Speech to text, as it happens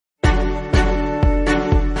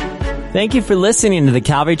Thank you for listening to the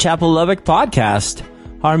Calvary Chapel Lubbock podcast.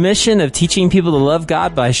 Our mission of teaching people to love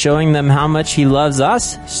God by showing them how much He loves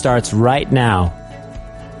us starts right now.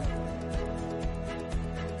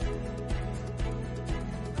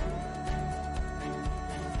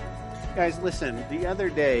 Guys, listen, the other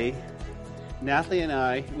day, Natalie and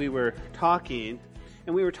I, we were talking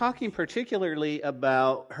particularly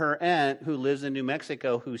about her aunt who lives in New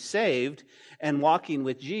Mexico who's saved and walking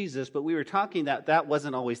with Jesus, but we were talking that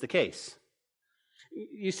wasn't always the case.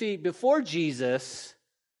 You see, before Jesus,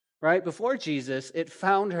 it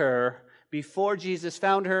found her, before Jesus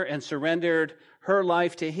found her and surrendered her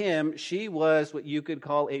life to Him, she was what you could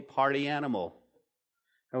call a party animal.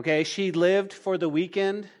 Okay, she lived for the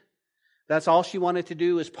weekend. That's all she wanted to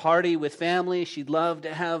do was party with family. She'd love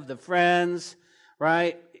to have the friends,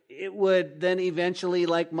 right? It would then eventually,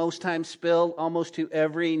 like most times, spill almost to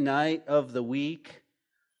every night of the week.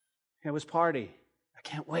 It was party. I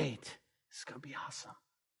can't wait. This is going to be awesome.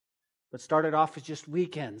 But started off as just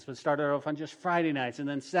weekends. But started off on just Friday nights. And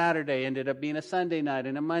then Saturday ended up being a Sunday night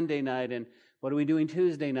and a Monday night. And what are we doing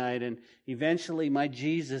Tuesday night? And eventually my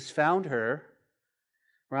Jesus found her,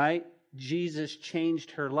 right? Jesus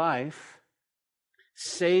changed her life.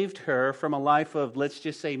 Saved her from a life of, let's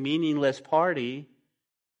just say, meaningless party.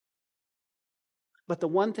 But the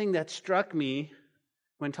one thing that struck me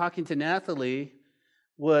when talking to Natalie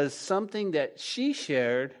was something that she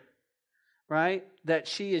shared, right? That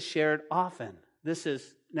she has shared often. This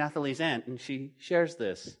is Nathalie's aunt, and she shares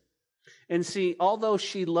this. And see, although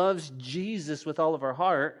she loves Jesus with all of her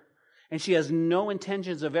heart, and she has no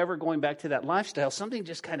intentions of ever going back to that lifestyle, something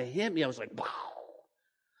just kind of hit me. I was like, wow.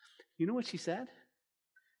 You know what she said?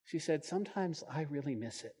 She said, sometimes I really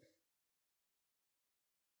miss it.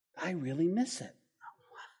 I really miss it.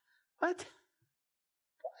 What?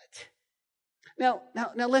 Now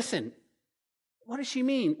listen. What does she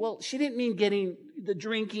mean? Well, she didn't mean getting the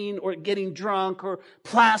drinking or getting drunk or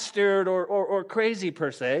plastered or crazy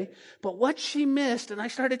per se. But what she missed, and I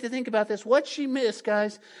started to think about this, what she missed,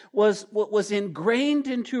 guys, was what was ingrained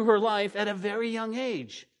into her life at a very young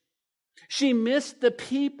age. She missed the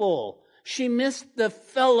people. She missed the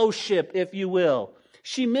fellowship, if you will.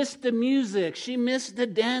 She missed the music. She missed the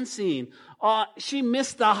dancing. She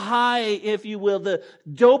missed the high, if you will, the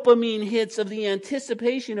dopamine hits of the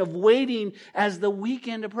anticipation of waiting as the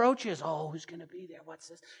weekend approaches. Oh, who's going to be there? What's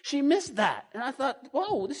this? She missed that. And I thought,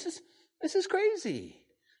 whoa, this is crazy.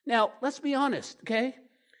 Now, let's be honest, okay?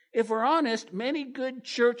 If we're honest, many good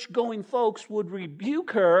church-going folks would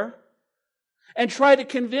rebuke her and try to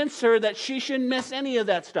convince her that she shouldn't miss any of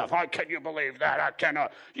that stuff. How can you believe that? I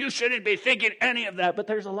cannot. You shouldn't be thinking any of that. But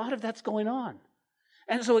there's a lot of that's going on.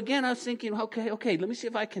 And so again, I was thinking, okay, let me see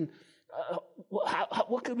if I can,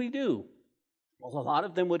 what could we do? Well, a lot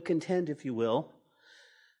of them would contend, if you will,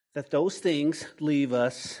 that those things leave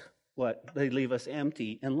us, They leave us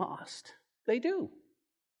empty and lost. They do.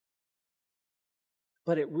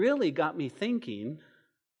 But it really got me thinking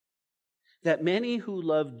that many who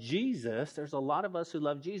love Jesus, there's a lot of us who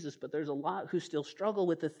love Jesus, but there's a lot who still struggle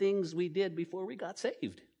with the things we did before we got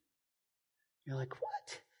saved. You're like,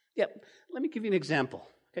 what? Yep, let me give you an example.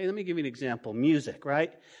 Okay, let me give you an example. Music,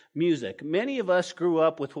 right? Music. Many of us grew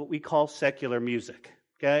up with what we call secular music,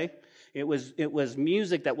 okay? It was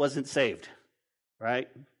music that wasn't saved, right?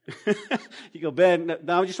 You go, Ben,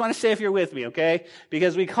 no, I just want to say if you're with me, okay?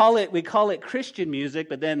 Because we call it Christian music,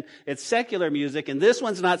 but then it's secular music, and this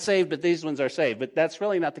one's not saved, but these ones are saved. But that's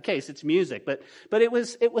really not the case. It's music. But it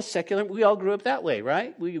was secular. We all grew up that way,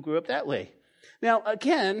 right? We grew up that way. Now,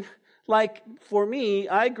 again, like for me,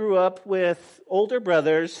 I grew up with older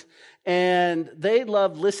brothers, and they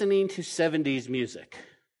loved listening to 70s music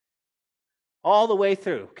all the way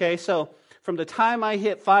through, okay? So from the time I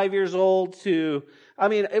hit 5 years old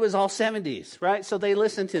it was all 70s, right? So they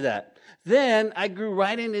listened to that. Then I grew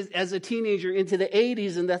right in as a teenager into the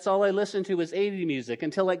 80s, and that's all I listened to was 80s music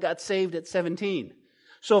until I got saved at 17.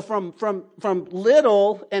 So from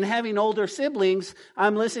little and having older siblings,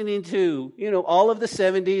 I'm listening to, all of the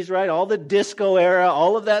 70s, right? All the disco era,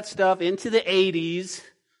 all of that stuff into the 80s.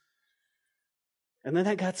 And then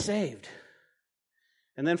I got saved.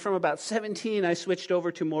 And then from about 17, I switched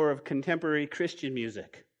over to more of contemporary Christian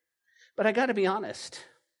music. But I got to be honest,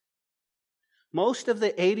 most of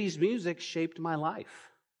the 80s music shaped my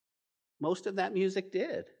life. Most of that music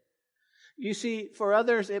did. You see, for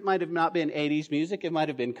others, it might have not been 80s music. It might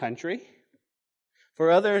have been country.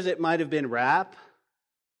 For others, it might have been rap,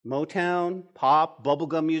 Motown, pop,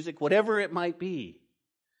 bubblegum music, whatever it might be.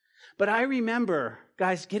 But I remember,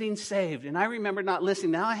 guys, getting saved, and I remember not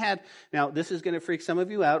listening. Now this is going to freak some of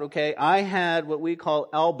you out, okay? I had what we call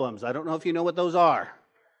albums. I don't know if you know what those are.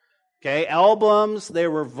 Okay, albums, they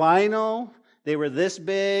were vinyl. They were this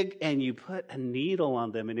big, and you put a needle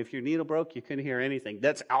on them. And if your needle broke, you couldn't hear anything.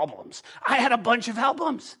 That's albums. I had a bunch of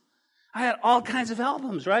albums. I had all kinds of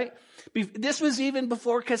albums, right? This was even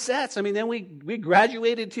before cassettes. I mean, then we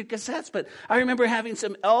graduated to cassettes, but I remember having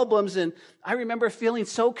some albums, and I remember feeling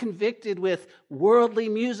so convicted with worldly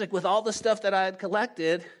music, with all the stuff that I had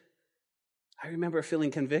collected. I remember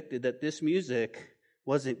feeling convicted that this music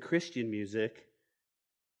wasn't Christian music.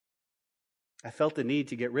 I felt the need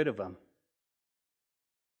to get rid of them.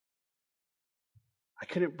 I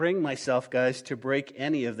couldn't bring myself, guys, to break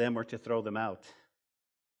any of them or to throw them out.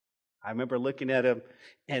 I remember looking at him,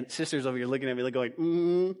 and sisters over here looking at me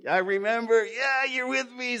going, I remember. Yeah, you're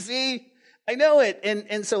with me, see? I know it.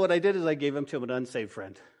 And so what I did is I gave them to an unsaved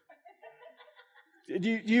friend. Do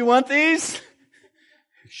you want these?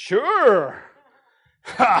 Sure.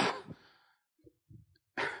 Ha!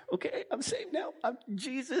 Okay, I'm saved now. I'm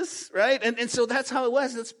Jesus, right? And so that's how it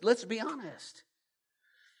was. Let's be honest.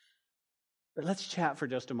 But let's chat for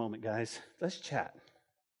just a moment, guys. Let's chat.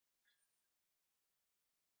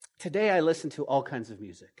 Today I listen to all kinds of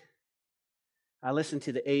music. I listen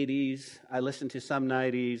to the 80s. I listen to some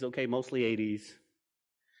 90s. Okay, mostly 80s.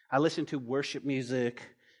 I listen to worship music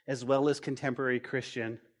as well as contemporary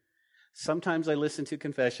Christian. Sometimes I listen to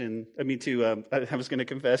I was going to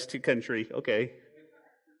confess to country. Okay.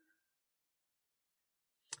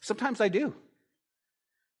 Sometimes I do.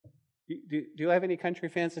 Do I have any country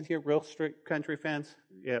fans in here? Real strict country fans?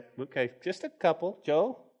 Yeah, okay. Just a couple.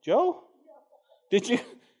 Joe? Did you?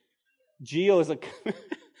 Geo is a...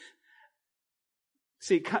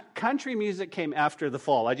 See, country music came after the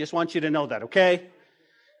fall. I just want you to know that, okay?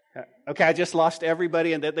 Okay, I just lost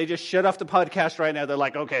everybody, and they just shut off the podcast right now. They're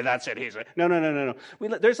like, okay, that's it. No.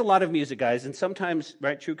 There's a lot of music, guys, and sometimes,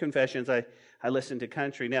 right, true confessions, I listen to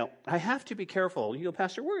country. Now, I have to be careful. You go,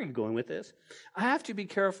 Pastor, where are you going with this? I have to be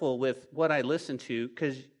careful with what I listen to,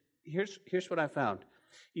 because here's what I found.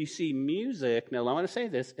 You see, music, now I want to say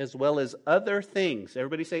this, as well as other things.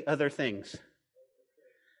 Everybody say other things.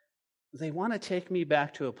 They want to take me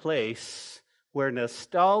back to a place where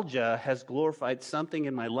nostalgia has glorified something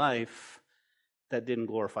in my life that didn't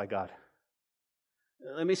glorify God.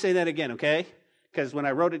 Let me say that again, okay? Because when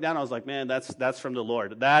I wrote it down, I was like, man, that's from the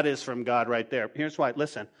Lord. That is from God right there. Here's why.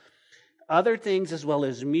 Listen. Other things as well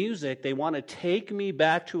as music, they want to take me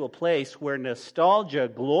back to a place where nostalgia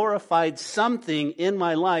glorified something in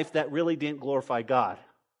my life that really didn't glorify God.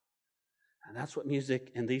 And that's what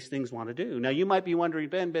music and these things want to do. Now, you might be wondering,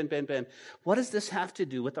 Ben, what does this have to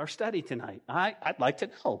do with our study tonight? I'd like to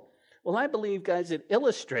know. Well, I believe, guys, it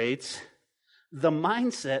illustrates the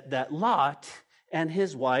mindset that Lot and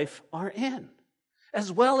his wife are in, as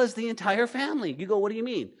well as the entire family. You go, what do you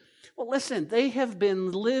mean? Well, listen, they have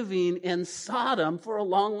been living in Sodom for a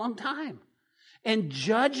long, long time. And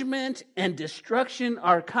judgment and destruction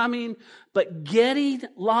are coming, but getting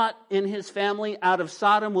Lot and his family out of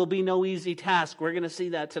Sodom will be no easy task. We're going to see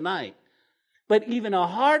that tonight. But even a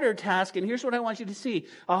harder task, and here's what I want you to see.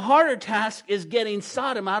 A harder task is getting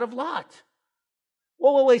Sodom out of Lot.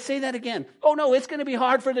 Wait, say that again. Oh no, it's going to be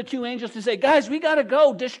hard for the two angels to say, guys, we got to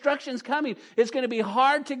go. Destruction's coming. It's going to be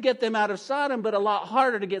hard to get them out of Sodom, but a lot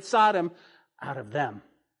harder to get Sodom out of them.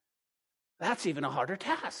 That's even a harder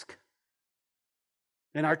task.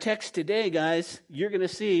 In our text today, guys, you're going to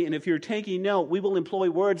see, and if you're taking note, we will employ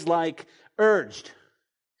words like urged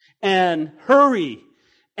and hurry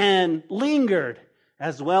and lingered,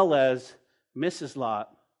 as well as Mrs. Lot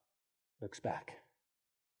looks back.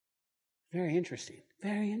 Very interesting.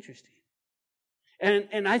 Very interesting.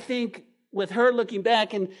 And I think with her looking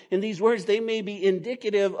back in these words, they may be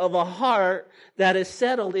indicative of a heart that is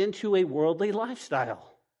settled into a worldly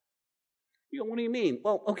lifestyle. You go, what do you mean?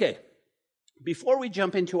 Well, okay. Before we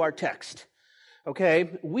jump into our text,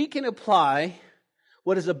 okay, we can apply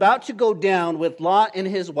what is about to go down with Lot and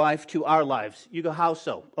his wife to our lives. You go, how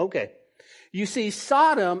so? Okay. You see,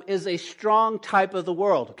 Sodom is a strong type of the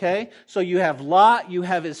world, okay? So you have Lot, you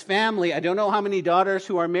have his family. I don't know how many daughters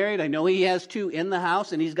who are married. I know he has 2 in the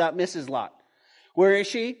house, and he's got Mrs. Lot. Where is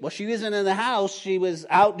she? Well, she isn't in the house. She was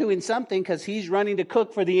out doing something because he's running to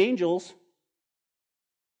cook for the angels.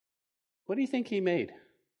 What do you think he made?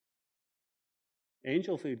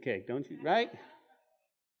 Angel food cake, don't you? Right?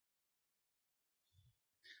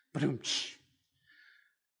 Ba-dum-tsh.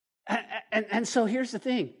 And so here's the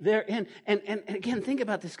thing. And again, think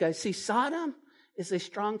about this, guys. See, Sodom is a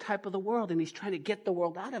strong type of the world, and he's trying to get the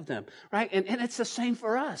world out of them, right? And it's the same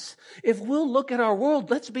for us. If we'll look at our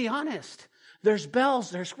world, let's be honest. There's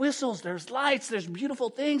bells, there's whistles, there's lights, there's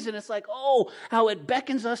beautiful things, and it's like, oh, how it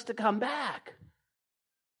beckons us to come back.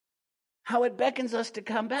 how it beckons us to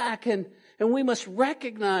come back. And we must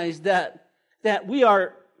recognize that we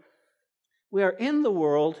are in the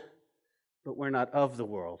world, but we're not of the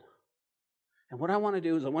world. And what I want to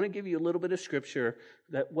do is I want to give you a little bit of scripture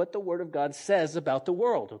that what the Word of God says about the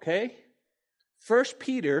world, okay? 1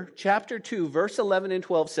 Peter chapter 2, verse 11 and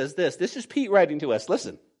 12 says this. This is Pete writing to us.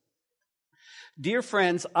 Listen. Dear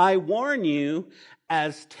friends, I warn you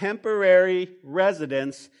as temporary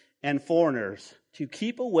residents and foreigners to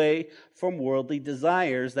keep away from worldly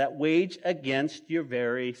desires that wage against your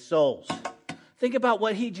very souls. Think about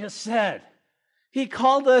what he just said. He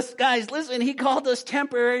called us, guys, listen, he called us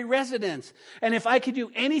temporary residents. And if I could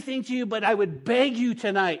do anything to you, but I would beg you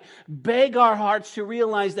tonight, beg our hearts to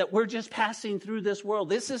realize that we're just passing through this world.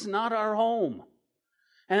 This is not our home.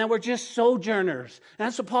 And that we're just sojourners.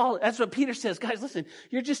 And that's what Peter says. Guys, listen,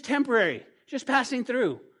 you're just temporary, just passing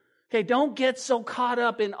through. Okay, don't get so caught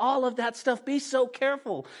up in all of that stuff. Be so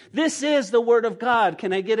careful. This is the Word of God.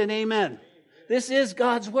 Can I get an amen? This is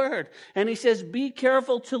God's Word. And he says, be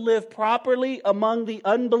careful to live properly among the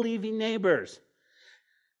unbelieving neighbors.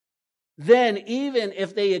 Then, even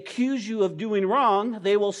if they accuse you of doing wrong,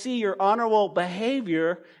 they will see your honorable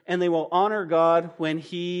behavior and they will honor God when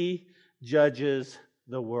he judges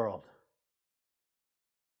the world.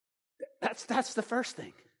 That's the first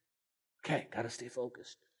thing. Okay, got to stay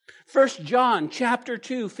focused. 1 John chapter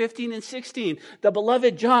 2, 15 and 16. The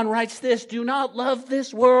beloved John writes this, do not love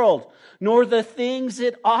this world, nor the things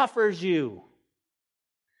it offers you.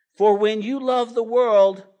 For when you love the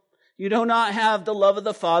world, you do not have the love of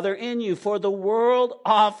the Father in you. For the world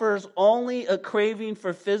offers only a craving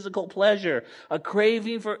for physical pleasure, a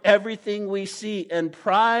craving for everything we see, and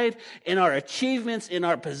pride in our achievements, in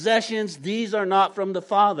our possessions. These are not from the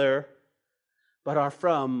Father, but are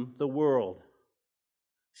from the world.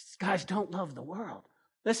 Guys, don't love the world.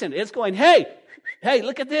 Listen, it's going, hey,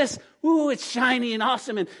 look at this. Ooh, it's shiny and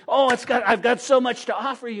awesome. And I've got so much to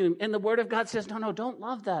offer you. And the Word of God says, no, don't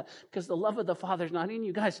love that because the love of the Father is not in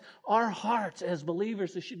you. Guys, our hearts as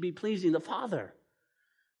believers, it should be pleasing the Father.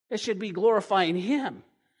 It should be glorifying Him.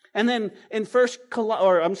 And then in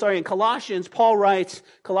Colossians, Paul writes,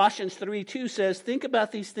 Colossians 3:2 says, think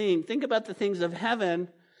about these things. Think about the things of heaven,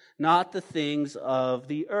 not the things of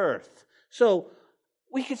the earth. So,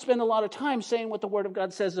 we could spend a lot of time saying what the Word of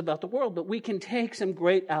God says about the world, but we can take some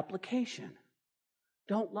great application.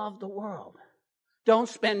 Don't love the world. Don't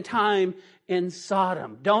spend time in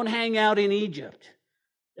Sodom. Don't hang out in Egypt.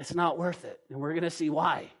 It's not worth it. And we're going to see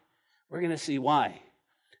why.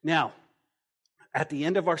 Now, at the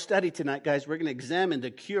end of our study tonight, guys, we're going to examine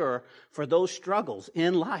the cure for those struggles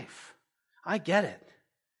in life. I get it.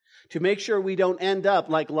 To make sure we don't end up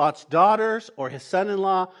like Lot's daughters or his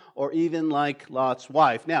son-in-law or even like Lot's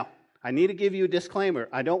wife. Now, I need to give you a disclaimer.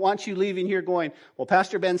 I don't want you leaving here going, well,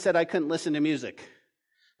 Pastor Ben said I couldn't listen to music.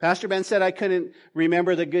 Pastor Ben said I couldn't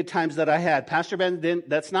remember the good times that I had. Pastor Ben didn't.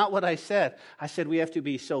 That's not what I said. I said we have to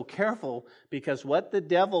be so careful because what the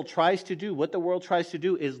devil tries to do, what the world tries to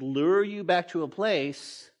do is lure you back to a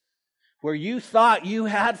place where you thought you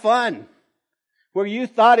had fun, where you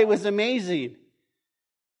thought it was amazing.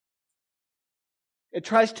 It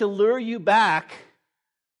tries to lure you back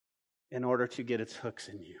in order to get its hooks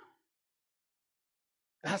in you.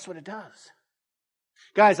 That's what it does.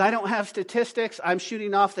 Guys, I don't have statistics. I'm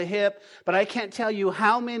shooting off the hip, but I can't tell you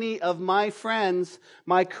how many of my friends,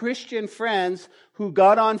 my Christian friends who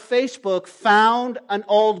got on Facebook found an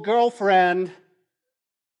old girlfriend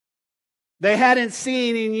they hadn't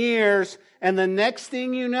seen in years, and the next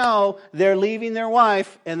thing you know, they're leaving their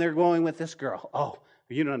wife and they're going with this girl. Oh,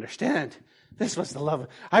 you don't understand. This was the love.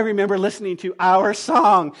 I remember listening to our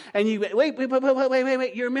song, and you wait.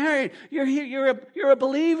 You're married. You're here. You're a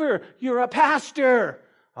believer. You're a pastor.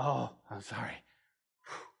 Oh, I'm sorry.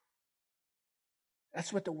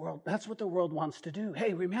 That's what the world wants to do.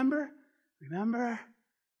 Hey, remember? It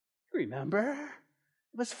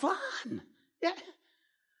was fun. Yeah.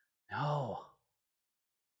 No.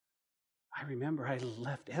 I remember I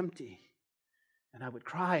left empty, and I would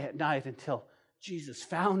cry at night until Jesus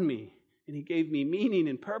found me. And He gave me meaning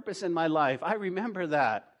and purpose in my life. I remember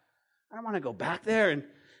that. I don't want to go back there. And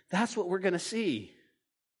that's what we're going to see.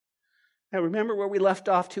 Now, remember where we left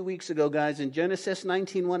off 2 weeks ago, guys. In Genesis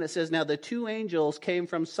 19:1, it says, now the two angels came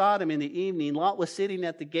from Sodom in the evening. Lot was sitting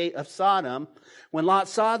at the gate of Sodom. When Lot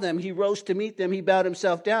saw them, he rose to meet them. He bowed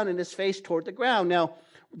himself down and his face toward the ground. Now,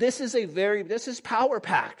 this is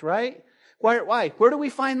power-packed, right? Why? Where do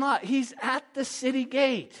we find Lot? He's at the city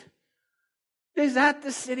gate. He's at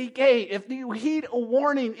the city gate. If you heed a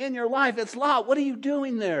warning in your life, it's Lot. What are you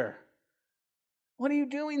doing there?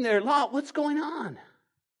 Lot, what's going on?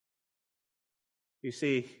 You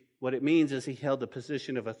see, What it means is he held a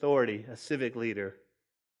position of authority, a civic leader.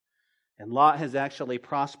 And Lot has actually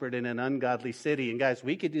prospered in an ungodly city. And guys,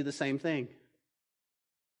 we could do the same thing.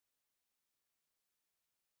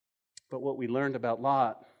 But what we learned about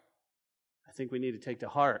Lot, I think we need to take to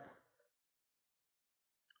heart,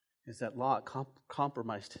 is that Lot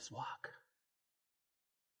compromised his walk.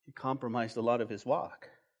 He compromised a lot of his walk.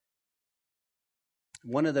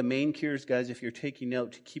 One of the main cures, guys, if you're taking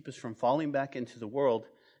note, to keep us from falling back into the world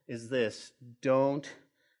is this: don't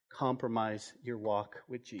compromise your walk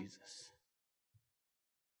with Jesus.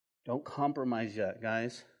 Don't compromise yet,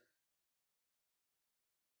 guys.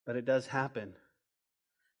 But it does happen.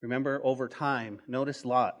 Remember, over time, notice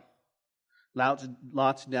Lot.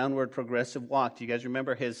 Lot's downward progressive walk. Do you guys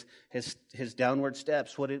remember his downward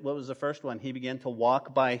steps? What was the first one? He began to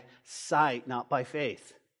walk by sight, not by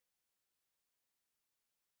faith.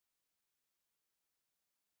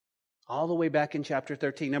 All the way back in chapter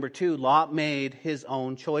 13. Number 2, Lot made his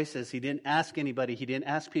own choices. He didn't ask anybody. He didn't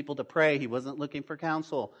ask people to pray. He wasn't looking for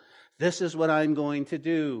counsel. This is what I'm going to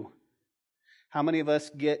do. How many of us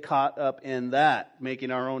get caught up in that,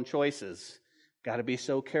 making our own choices? Got to be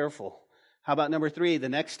so careful. How about number 3? The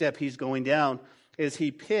next step he's going down is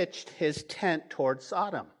he pitched his tent toward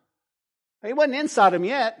Sodom. He wasn't in Sodom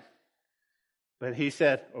yet, but he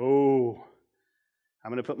said, I'm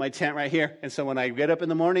going to put my tent right here. And so when I get up in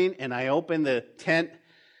the morning and I open the tent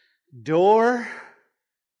door,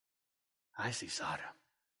 I see Sodom.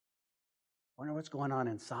 I wonder what's going on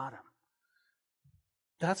in Sodom.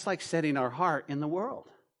 That's like setting our heart in the world.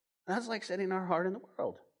 That's like setting our heart in the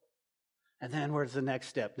world. And then where's the next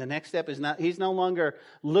step? The next step is he's no longer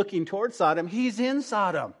looking toward Sodom. He's in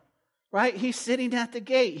Sodom, right? He's sitting at the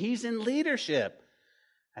gate. He's in leadership.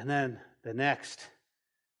 And then the next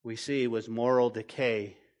we see was moral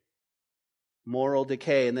decay. Moral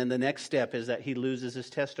decay. And then the next step is that he loses his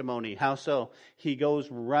testimony. How so? He goes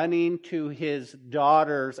running to his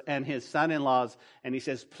daughters and his son-in-laws and he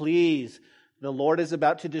says, please, the Lord is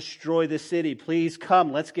about to destroy the city. Please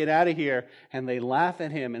come, let's get out of here. And they laugh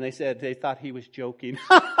at him and they thought he was joking.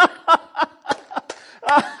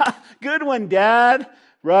 Good one, Dad.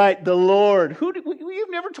 Right, the Lord.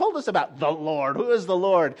 You've never told us about the Lord. Who is the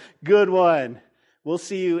Lord? Good one. We'll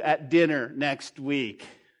see you at dinner next week.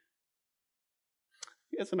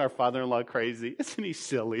 Isn't our father-in-law crazy? Isn't he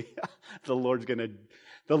silly? The Lord's gonna,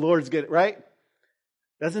 right?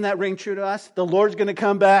 Doesn't that ring true to us? The Lord's going to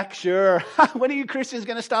come back, sure. When are you Christians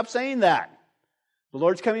going to stop saying that? The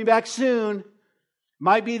Lord's coming back soon.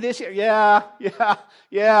 Might be this year.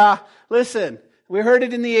 Yeah. Listen, we heard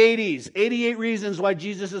it in the 80s. 88 reasons why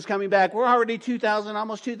Jesus is coming back. We're already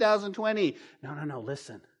almost 2020. No,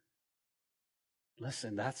 listen.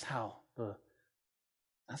 Listen, that's how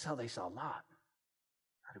they saw Lot.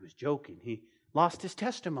 He was joking. He lost his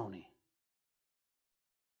testimony.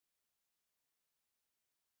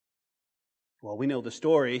 Well, we know the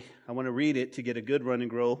story. I want to read it to get a good run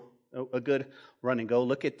and go.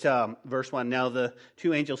 Look at verse 1. Now the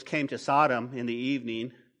 2 angels came to Sodom in the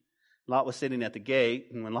evening. Lot was sitting at the gate,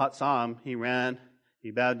 and when Lot saw him, he ran.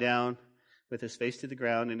 He bowed down with his face to the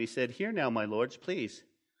ground, and he said, "Here now, my lords, please,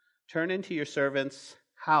 turn into your servant's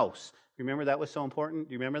house." Remember that was so important?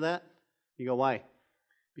 Do you remember that? You go, why?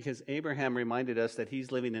 Because Abraham reminded us that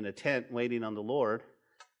he's living in a tent waiting on the Lord.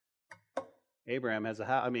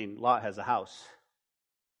 Lot has a house.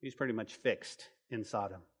 He's pretty much fixed in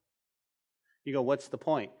Sodom. You go, what's the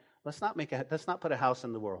point? Let's not put a house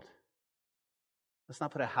in the world. Let's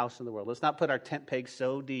not put a house in the world. Let's not put our tent pegs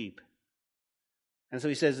so deep. And so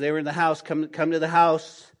he says, they were in the house, come to the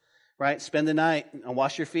house, right? Spend the night and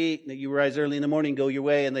wash your feet. You rise early in the morning, go your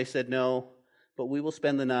way. And they said, no, but we will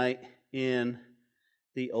spend the night in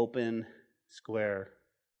the open square.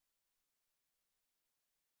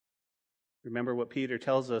 Remember what Peter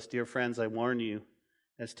tells us, dear friends, I warn you,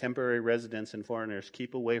 as temporary residents and foreigners,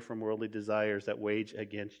 keep away from worldly desires that wage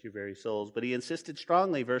against your very souls. But he insisted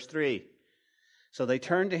strongly, verse 3. So they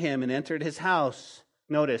turned to him and entered his house.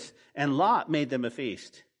 Notice, and Lot made them a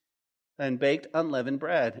feast and baked unleavened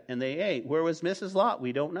bread, and they ate. Where was Mrs. Lot?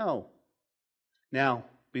 We don't know. Now,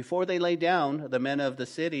 before they lay down, the men of the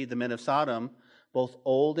city, the men of Sodom, both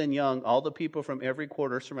old and young, all the people from every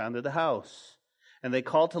quarter surrounded the house. And they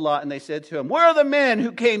called to Lot and they said to him, "Where are the men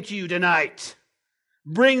who came to you tonight?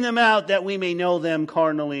 Bring them out that we may know them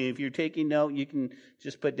carnally." If you're taking note, you can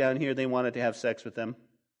just put down here, they wanted to have sex with them.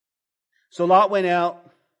 So Lot went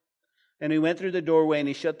out and he went through the doorway and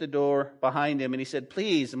he shut the door behind him and he said,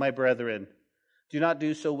 "Please, my brethren, do not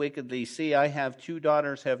do so wickedly. See, I have 2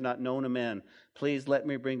 daughters, have not known a man. Please let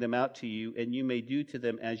me bring them out to you, and you may do to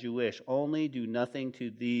them as you wish. Only do nothing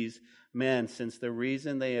to these men, since the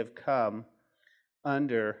reason they have come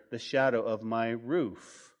under the shadow of my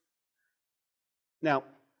roof. Now,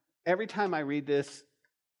 every time I read this,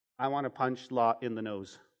 I want to punch Lot in the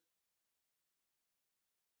nose.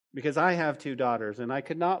 Because I have 2 daughters, and I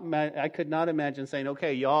could not imagine saying,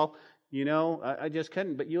 okay, y'all, I just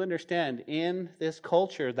couldn't. But you understand, in this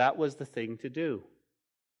culture, that was the thing to do.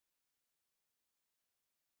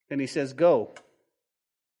 And he says, go.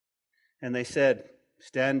 And they said,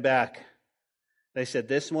 stand back. They said,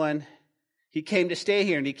 this one, he came to stay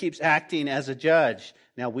here, and he keeps acting as a judge.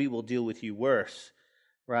 Now we will deal with you worse.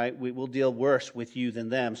 Right? We will deal worse with you than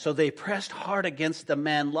them. So they pressed hard against the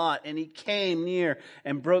man Lot, and he came near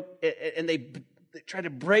and they tried to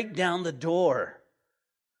break down the door.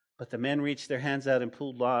 But the men reached their hands out and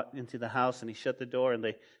pulled Lot into the house, and he shut the door, and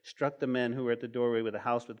they struck the men who were at the doorway with a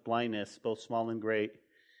house with blindness, both small and great,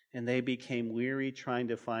 and they became weary trying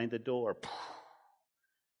to find the door.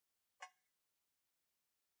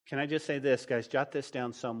 Can I just say this, guys? Jot this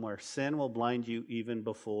down somewhere. Sin will blind you even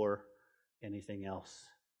before anything else.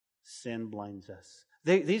 Sin blinds us.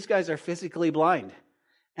 These guys are physically blind,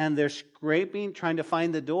 and they're scraping, trying to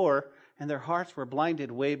find the door, and their hearts were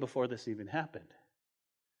blinded way before this even happened.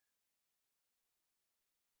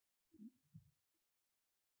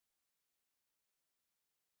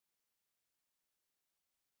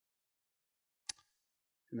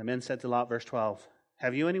 And the men said to Lot, verse 12,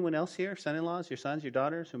 have you anyone else here, son-in-laws, your sons, your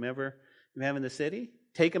daughters, whomever you have in the city?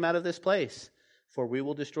 Take them out of this place. For we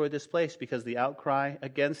will destroy this place, because the outcry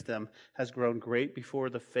against them has grown great before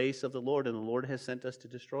the face of the Lord, and the Lord has sent us to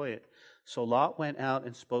destroy it. So Lot went out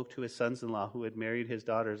and spoke to his sons-in-law who had married his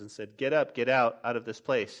daughters and said, get up, get out of this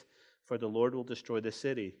place, for the Lord will destroy the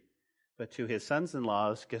city. But to his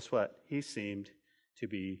sons-in-laws, guess what? He seemed to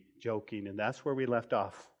be joking, and that's where we left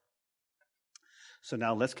off. So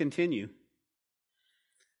now let's continue.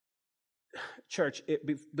 Church,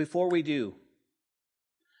 before we do,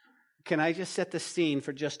 can I just set the scene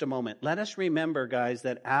for just a moment? Let us remember, guys,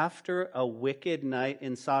 that after a wicked night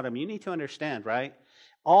in Sodom, you need to understand, right?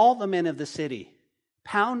 All the men of the city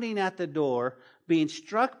pounding at the door, being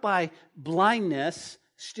struck by blindness,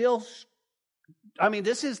 still,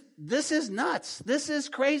 this is nuts. This is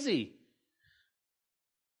crazy.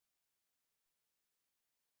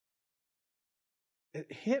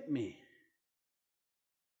 It hit me.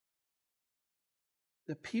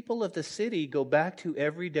 The people of the city go back to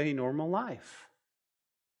everyday normal life.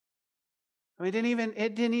 It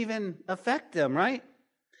didn't even affect them, right?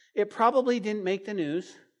 It probably didn't make the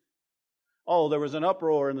news. Oh, there was an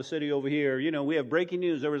uproar in the city over here. We have breaking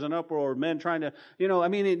news. There was an uproar. Men trying to,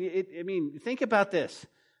 think about this.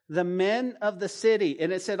 The men of the city,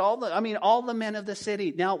 and it said all the men of the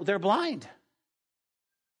city. Now they're blind.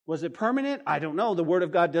 Was it permanent? I don't know. The Word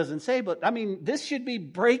of God doesn't say, but this should be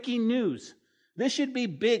breaking news. This should be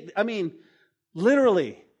big.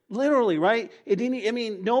 Literally, right?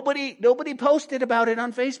 Nobody posted about it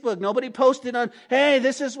on Facebook. Nobody posted on, hey,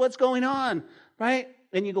 this is what's going on, right?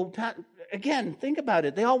 And you go, again, think about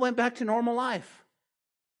it. They all went back to normal life.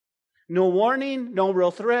 No warning, no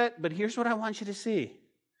real threat, but here's what I want you to see.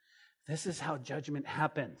 This is how judgment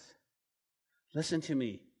happens. Listen to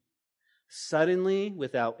me. Suddenly,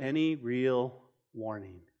 without any real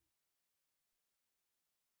warning.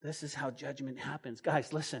 This is how judgment happens.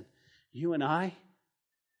 Guys, listen. You and I,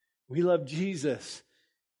 we love Jesus.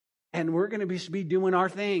 And we're going to be doing our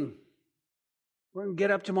thing. We're going to get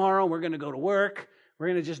up tomorrow. We're going to go to work. We're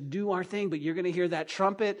going to just do our thing. But you're going to hear that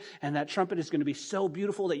trumpet. And that trumpet is going to be so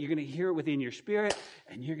beautiful that you're going to hear it within your spirit.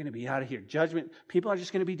 And you're going to be out of here. Judgment. People are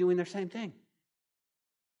just going to be doing their same thing.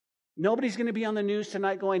 Nobody's going to be on the news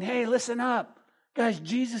tonight going, hey, listen up. Guys,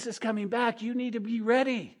 Jesus is coming back. You need to be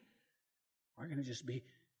ready. We're going to just be...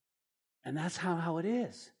 And that's how it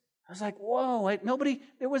is. I was like, whoa,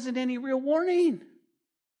 there wasn't any real warning.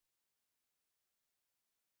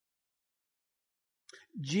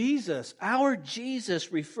 Jesus, our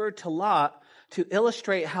Jesus, referred to Lot to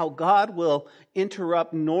illustrate how God will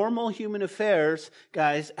interrupt normal human affairs,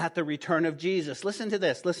 guys, at the return of Jesus. Listen to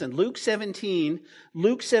this. Listen, Luke 17,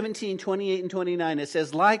 28 and 29, it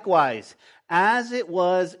says, likewise, as it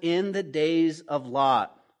was in the days of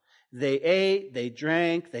Lot. They ate, they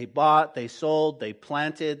drank, they bought, they sold, they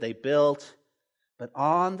planted, they built. But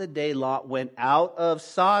on the day Lot went out of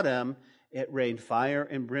Sodom, it rained fire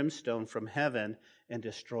and brimstone from heaven and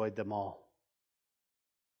destroyed them all.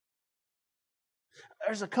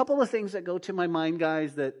 There's a couple of things that go to my mind,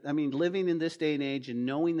 guys, living in this day and age and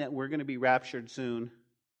knowing that we're going to be raptured soon.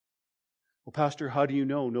 Well, Pastor, how do you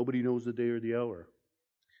know? Nobody knows the day or the hour.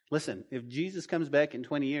 Listen, if Jesus comes back in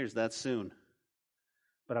 20 years, that's soon.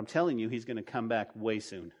 But I'm telling you, he's going to come back way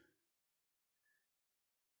soon.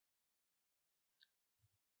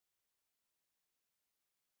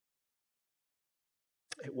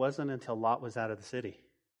 It wasn't until Lot was out of the city.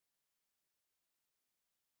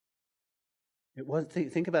 It was.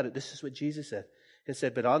 Think about it. This is what Jesus said. He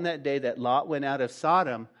said, but on that day that Lot went out of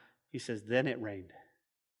Sodom, he says, then it rained.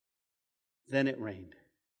 Then it rained.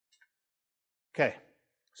 Okay,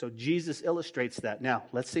 so Jesus illustrates that. Now,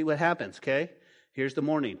 let's see what happens, okay? Here's the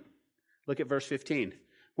morning. Look at verse 15.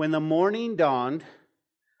 When the morning dawned,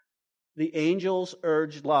 the angels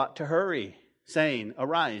urged Lot to hurry, saying,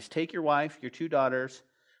 arise, take your wife, your 2 daughters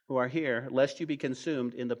who are here, lest you be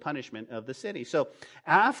consumed in the punishment of the city. So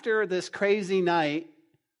after this crazy night,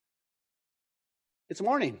 it's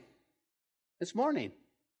morning. It's morning.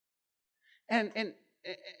 And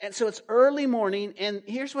so it's early morning, and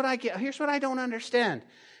here's what I don't understand.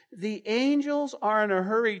 The angels are in a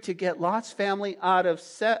hurry to get Lot's family out of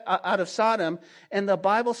Sodom, and the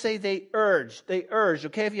Bible say they urged.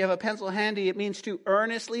 Okay, if you have a pencil handy, it means to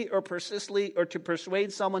earnestly or persistently or to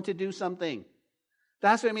persuade someone to do something.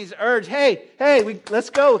 That's what it means, urge. Hey, let's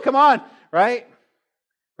go, come on, right?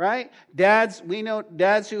 Right? Dads, we know,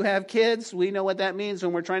 dads who have kids, we know what that means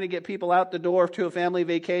when we're trying to get people out the door to a family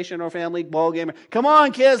vacation or family ball game. Come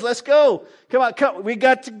on, kids, let's go. Come on, we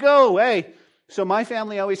got to go. Hey. So my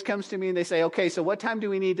family always comes to me and they say, okay, so what time do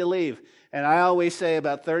we need to leave? And I always say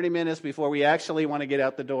about 30 minutes before we actually want to get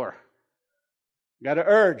out the door. Got to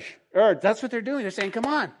urge. That's what they're doing. They're saying, come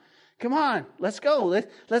on, let's go.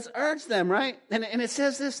 Let's urge them, right? And it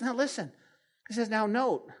says this, now listen. It says, now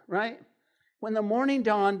note, right? When the morning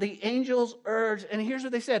dawned, the angels urged, and here's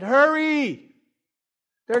what they said, hurry.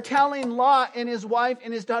 They're telling Lot and his wife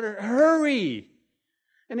and his daughter, hurry.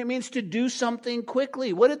 And it means to do something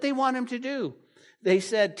quickly. What did they want him to do? They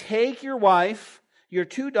said, take your wife, your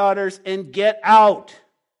 2 daughters, and get out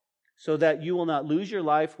so that you will not lose your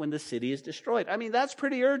life when the city is destroyed. I mean, that's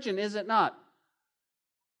pretty urgent, is it not?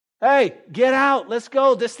 Hey, get out. Let's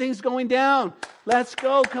go. This thing's going down. Let's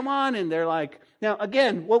go. Come on. And they're like, now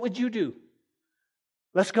again, what would you do?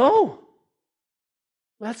 Let's go.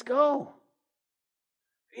 Let's go.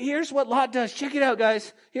 Here's what Lot does. Check it out,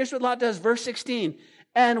 guys. Here's what Lot does. Verse 16.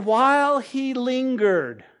 And while he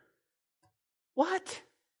lingered. What?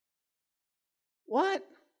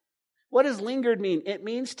 What does lingered mean? It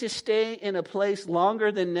means to stay in a place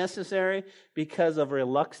longer than necessary because of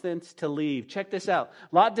reluctance to leave. Check this out.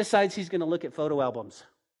 Lot decides he's going to look at photo albums.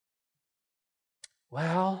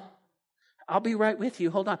 Well, I'll be right with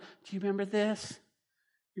you. Hold on. Do you remember this?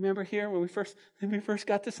 You remember here when we first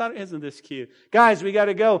got to Sodom? Isn't this cute? Guys, we got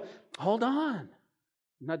to go. Hold on.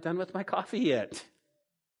 I'm not done with my coffee yet.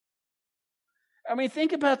 I mean,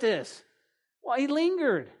 think about this. Why he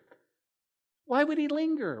lingered. Why would he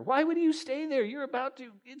linger? Why would you stay there?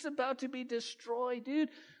 It's about to be destroyed, dude.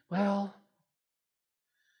 Well,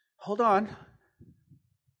 hold on.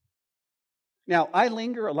 Now, I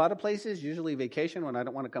linger a lot of places, usually vacation when I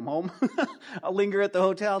don't want to come home. I'll linger at the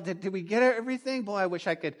hotel. Did we get everything? Boy, I wish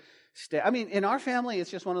I could stay. I mean, in our family,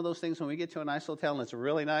 it's just one of those things when we get to a nice hotel and it's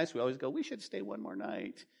really nice, we always go, we should stay one more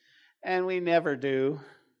night. And we never do.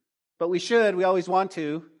 But we should. We always want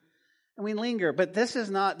to. And we linger. But this is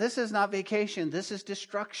not vacation. This is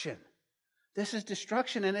destruction. This is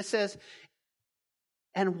destruction. And it says,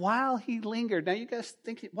 and while he lingered. Now you guys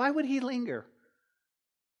think, why would he linger?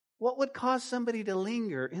 What would cause somebody to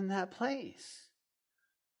linger in that place?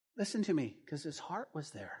 Listen to me, because his heart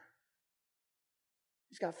was there.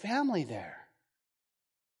 He's got family there.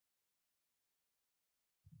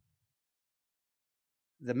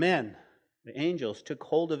 The men, the angels, took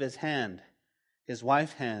hold of his hand, his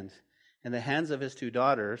wife's hand, and the hands of his 2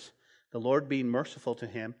 daughters. The Lord being merciful to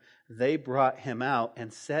him, they brought him out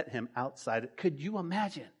and set him outside. Could you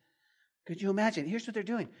imagine? Here's what they're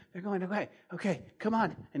doing. They're going, okay, come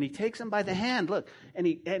on. And he takes them by the hand, look, and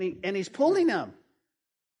he's pulling them.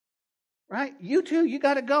 Right? You too, you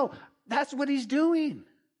got to go. That's what he's doing.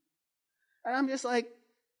 And I'm just like,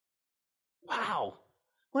 wow.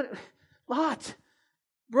 What? Lot,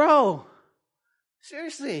 bro,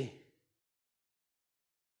 seriously.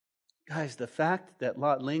 Guys, the fact that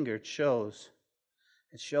Lot lingered shows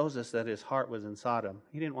us that his heart was in Sodom.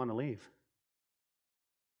 He didn't want to leave.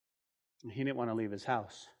 He didn't want to leave his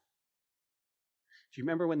house. Do you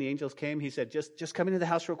remember when the angels came? He said, just come into the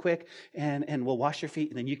house real quick and we'll wash your feet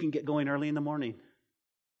and then you can get going early in the morning.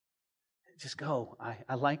 Just go.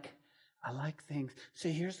 I like things.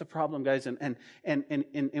 See, here's the problem, guys, and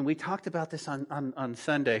we talked about this on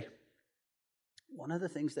Sunday. One of the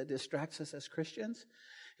things that distracts us as Christians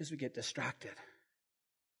is we get distracted.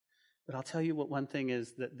 But I'll tell you what one thing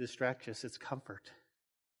is that distracts us. It's comfort.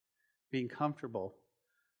 Being comfortable.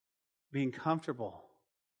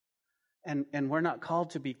 And we're not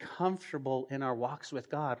called to be comfortable in our walks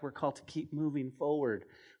with God. We're called to keep moving forward.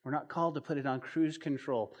 We're not called to put it on cruise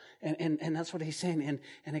control. And that's what he's saying.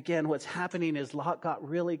 And again, what's happening is Lot got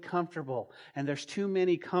really comfortable. And there's too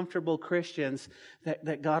many comfortable Christians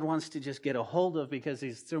that God wants to just get a hold of because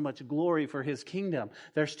he's so much glory for his kingdom.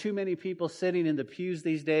 There's too many people sitting in the pews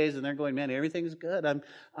these days and they're going, man, everything's good.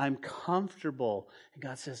 I'm comfortable. And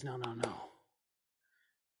God says, no.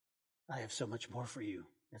 I have so much more for you.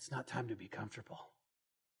 It's not time to be comfortable.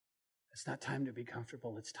 It's not time to be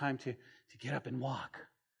comfortable. It's time to get up and walk.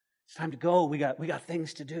 It's time to go. We got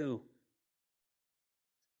things to do.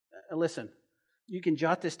 Listen, you can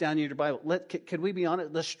jot this down in your Bible. Could we be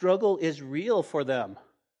honest? The struggle is real for them.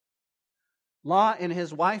 Lot and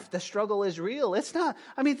his wife, the struggle is real. It's not,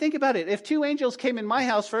 think about it. If two angels came in my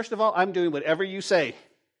house, first of all, I'm doing whatever you say.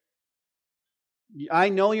 I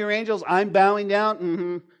know you're angels. I'm bowing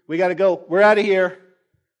down. We got to go. We're out of here.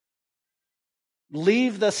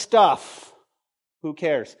 Leave the stuff. Who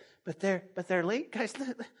cares? But they're late, guys.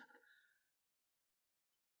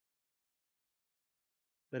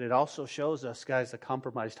 But it also shows us, guys, a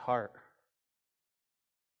compromised heart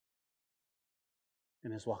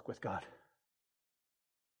in his walk with God.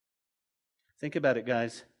 Think about it,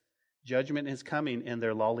 guys. Judgment is coming and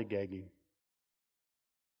they're lollygagging.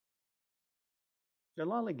 They're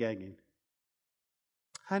lollygagging.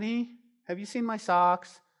 Honey, have you seen my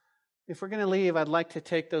socks? If we're going to leave, I'd like to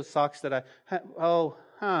take those socks that Well,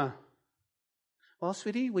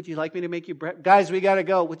 sweetie, would you like me to make you breakfast? Guys, we got to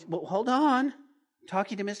go. Well, hold on. I'm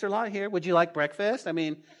talking to Mr. Lot here. Would you like breakfast?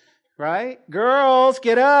 Right? Girls,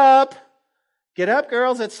 get up. Get up,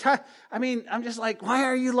 girls. It's time. I'm just like, why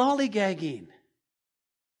are you lollygagging?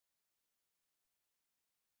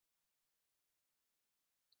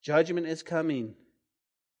 Judgment is coming.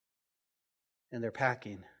 And they're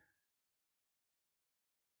packing.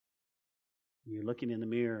 You're looking in the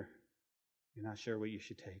mirror. You're not sure what you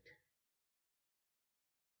should take.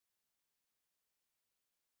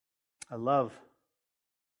 I love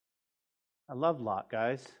Lot,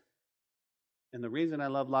 guys. And the reason I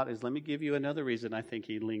love Lot is, let me give you another reason I think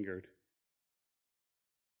he lingered.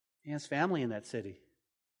 He has family in that city.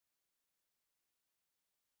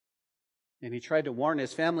 And he tried to warn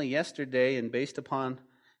his family yesterday, and based upon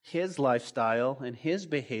his lifestyle and his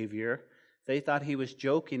behavior, they thought he was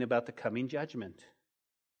joking about the coming judgment.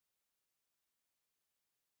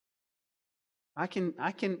 I can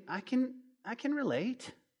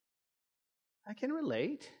relate. I can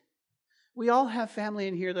relate. We all have family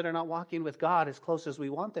in here that are not walking with God as close as we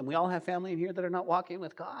want them. We all have family in here that are not walking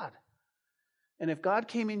with God. And if God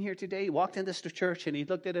came in here today, he walked in this church and he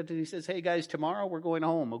looked at it and he says, hey guys, tomorrow we're going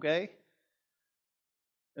home, okay?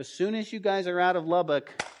 As soon as you guys are out of Lubbock,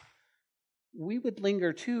 we would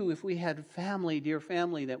linger too if we had family, dear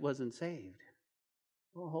family, that wasn't saved.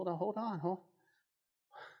 Well, hold on.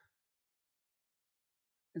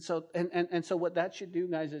 And so what that should do,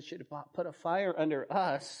 guys, it should put a fire under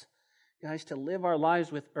us, guys, to live our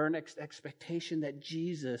lives with earnest expectation that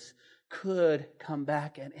Jesus could come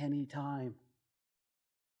back at any time.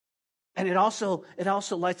 And it also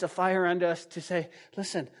lights a fire under us to say,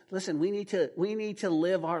 listen, we need to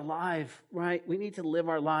live our life, right? We need to live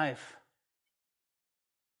our life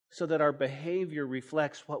so that our behavior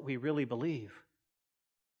reflects what we really believe.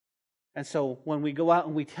 And so when we go out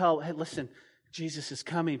and we tell, hey, listen, Jesus is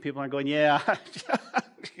coming, people aren't going, yeah,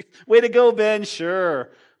 way to go, Ben,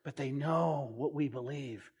 sure. But they know what we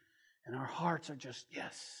believe. And our hearts are just,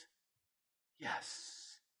 yes.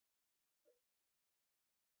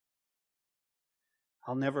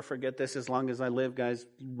 I'll never forget this as long as I live, guys,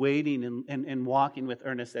 waiting and walking with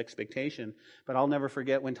earnest expectation. But I'll never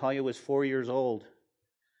forget when Talia was 4 years old.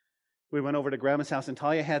 We went over to Grandma's house, and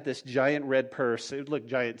Talia had this giant red purse. It looked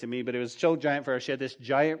giant to me, but it was so giant for her. She had this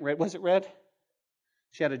giant red, was it red?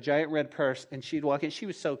 She had a giant red purse, and she'd walk in. She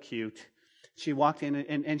was so cute. She walked in,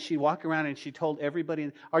 and she'd walk around, and she told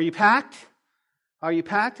everybody, are you packed? Are you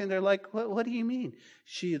packed? And they're like, what do you mean?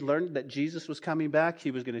 She had learned that Jesus was coming back.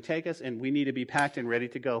 He was going to take us, and we need to be packed and ready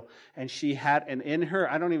to go. And she had, and in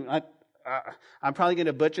her, I'm probably going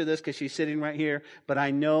to butcher this because she's sitting right here, but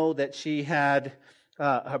I know that she had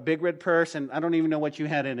a big red purse, and I don't even know what you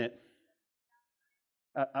had in it.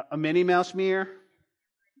 A Minnie Mouse mirror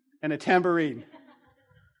and a tambourine.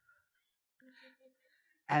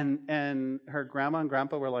 And her grandma and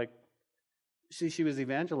grandpa were like, she was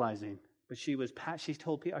evangelizing, but she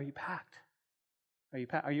told people, are you packed? Are you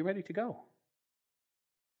packed? Are you ready to go?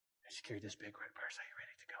 And she carried this big red purse. Are you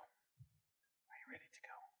ready to go? Are you ready to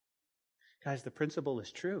go? Guys, the principle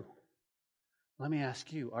is true. Let me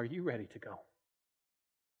ask you, are you ready to go?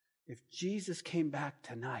 If Jesus came back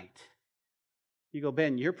tonight, You go,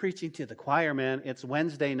 Ben, you're preaching to the choir, man. It's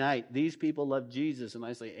Wednesday night. These people love Jesus. And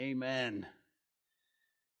I say, amen.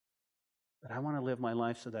 But I want to live my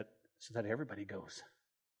life so that everybody goes.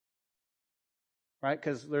 Right?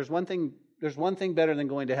 Because there's one thing better than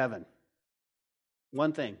going to heaven.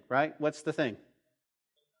 One thing, right? What's the thing?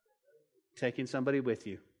 Taking somebody with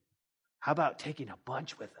you. How about taking a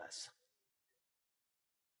bunch with us?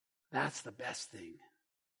 That's the best thing.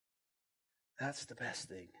 That's the best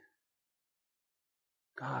thing.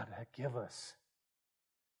 God, give us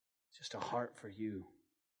just a heart for you.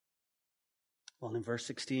 Well, in verse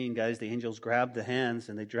 16, guys, the angels grabbed the hands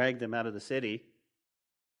and they dragged them out of the city.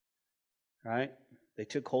 Right? They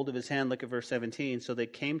took hold of his hand. Look at verse 17. So they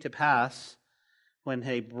came to pass when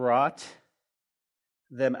they brought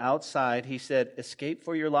them outside, he said, escape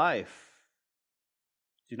for your life.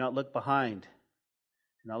 Do not look behind.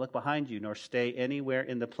 Do not look behind you, nor stay anywhere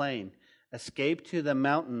in the plain. Escape to the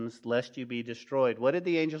mountains, lest you be destroyed. What did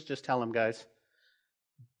the angels just tell them, guys?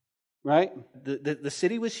 Right? The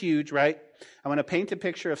city was huge, right? I want to paint a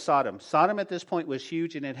picture of Sodom. Sodom at this point was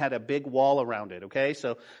huge, and it had a big wall around it, okay?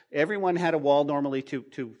 So everyone had a wall normally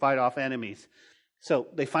to fight off enemies. So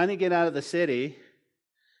they finally get out of the city,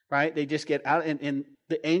 right? They just get out, and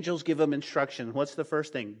the angels give them instruction. What's the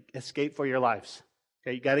first thing? Escape for your lives.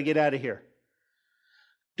 Okay, you got to get out of here.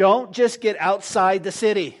 Don't just get outside the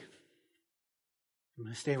city. I'm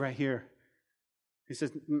going to stay right here. He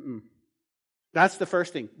says, That's the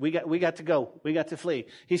first thing. We got to go. We got to flee.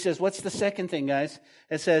 He says, what's the second thing, guys?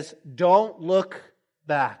 It says, don't look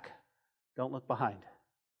back. Don't look behind.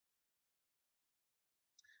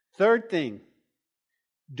 Third thing,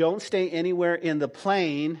 don't stay anywhere in the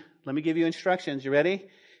plain. Let me give you instructions. You ready?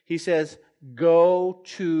 He says, go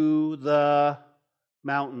to the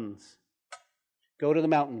mountains. Go to the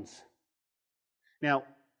mountains. Now,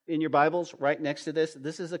 in your Bibles, right next to this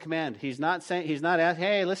is a command. He's not asking,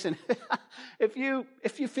 hey, listen, if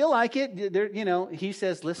you feel like it, he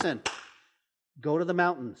says, listen, go to the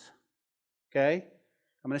mountains. Okay?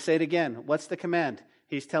 I'm going to say it again. What's the command?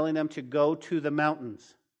 He's telling them to go to the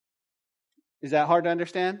mountains. Is that hard to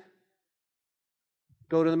understand?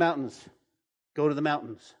 Go to the mountains. Go to the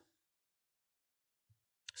mountains.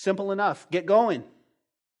 Simple enough. Get going.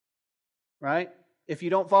 Right? If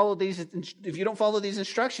you don't follow these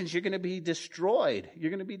instructions, you're going to be destroyed.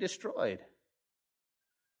 You're going to be destroyed.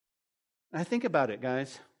 Now think about it,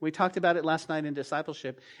 guys. We talked about it last night in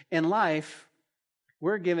discipleship. In life,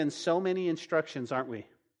 we're given so many instructions, aren't we?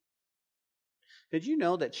 Did you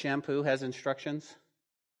know that shampoo has instructions?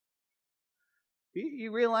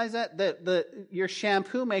 You realize that your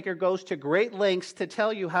shampoo maker goes to great lengths to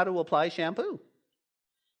tell you how to apply shampoo.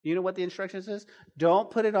 You know what the instructions is? Don't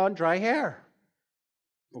put it on dry hair.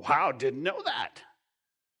 Wow, didn't know that.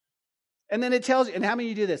 And then it tells you, and how many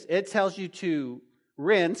of you do this? It tells you to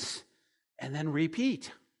rinse and then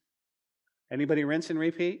repeat. Anybody rinse and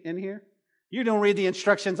repeat in here? You don't read the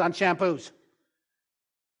instructions on shampoos.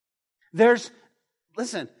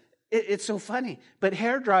 Listen, it's so funny, but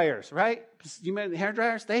hair dryers, right? You mean hair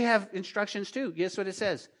dryers? They have instructions too. Guess what it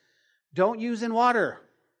says? Don't use in water.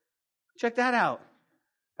 Check that out.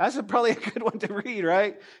 That's probably a good one to read,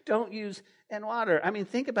 right? Don't use in water. I mean,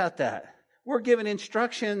 think about that. We're given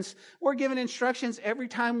instructions. We're given instructions every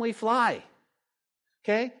time we fly.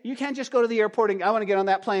 Okay? You can't just go to the airport and I want to get on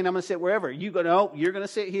that plane. I'm going to sit wherever. You go, no, you're going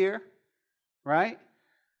to sit here, right?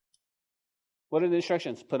 What are the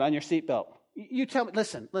instructions? Put on your seatbelt. You tell me,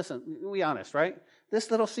 listen, be honest, right? This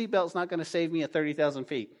little seatbelt's not going to save me at 30,000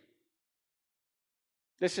 feet.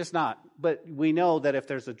 It's just not. But we know that if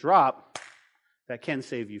there's a drop, that can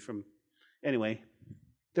save you from... Anyway,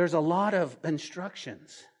 there's a lot of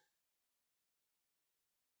instructions.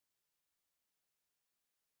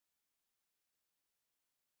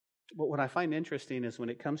 But what I find interesting is when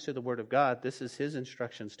it comes to the Word of God, this is His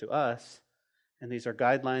instructions to us, and these are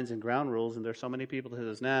guidelines and ground rules, and there's so many people who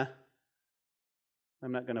says, nah,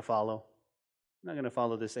 I'm not going to follow. I'm not going to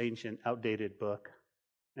follow this ancient, outdated book.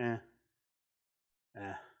 And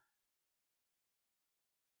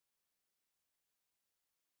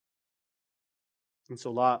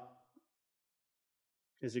so Lot,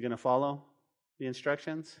 is he going to follow the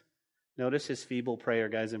instructions? Notice his feeble prayer,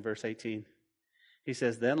 guys, in verse 18. He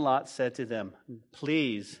says, then Lot said to them,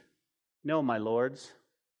 please, no, my lords.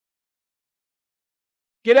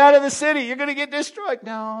 Get out of the city. You're going to get destroyed.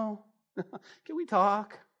 No. Can we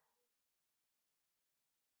talk?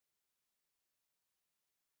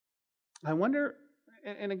 I wonder,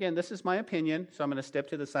 and again, this is my opinion, so I'm going to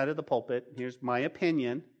step to the side of the pulpit. Here's my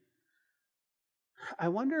opinion. I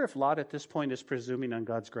wonder if Lot at this point is presuming on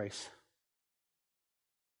God's grace.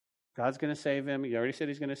 God's going to save him. He already said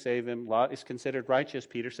he's going to save him. Lot is considered righteous.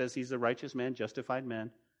 Peter says he's a righteous man, justified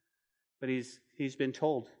man. But he's been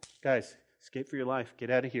told, guys, escape for your life. Get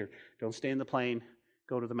out of here. Don't stay in the plane.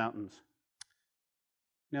 Go to the mountains.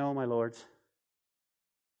 No, my lords.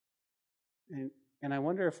 And I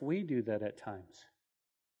wonder if we do that at times.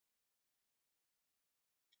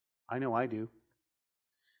 I know I do.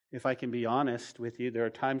 If I can be honest with you, there are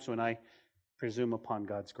times when I presume upon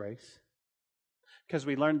God's grace. Because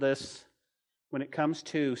we learned this, when it comes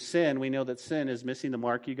to sin, we know that sin is missing the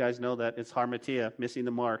mark. You guys know that. It's harmatia, missing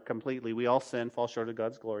the mark completely. We all sin, fall short of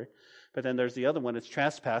God's glory. But then there's the other one. It's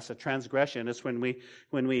trespass, a transgression. It's when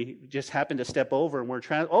we just happen to step over and we're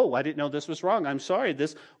I didn't know this was wrong. I'm sorry.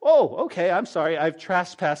 Okay, I'm sorry. I've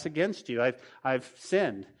trespassed against you. I've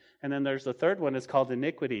sinned. And then there's the third one. It's called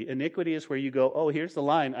iniquity. Iniquity is where you go, here's the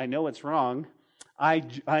line. I know it's wrong. I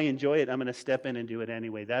enjoy it. I'm going to step in and do it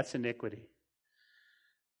anyway. That's iniquity.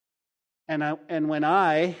 And when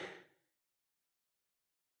I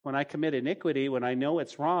commit iniquity, when I know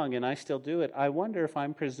it's wrong and I still do it, I wonder if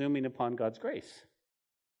I'm presuming upon God's grace.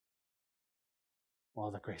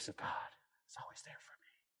 Well, the grace of God is always there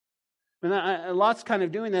for me. And Lot's kind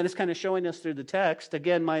of doing that. It's kind of showing us through the text.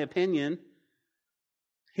 Again, my opinion.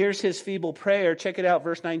 Here's his feeble prayer. Check it out,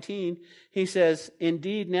 verse 19. He says,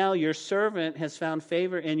 indeed, now your servant has found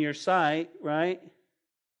favor in your sight, right?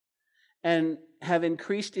 And have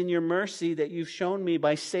increased in your mercy that you've shown me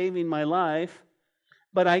by saving my life.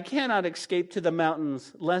 But I cannot escape to the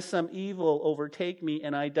mountains, lest some evil overtake me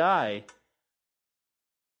and I die.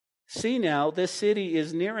 See now, this city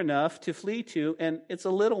is near enough to flee to, and it's a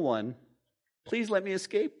little one. Please let me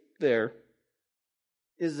escape there.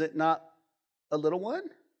 Is it not a little one?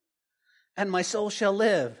 And my soul shall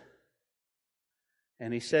live.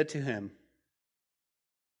 And he said to him,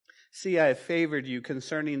 see, I have favored you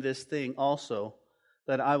concerning this thing also,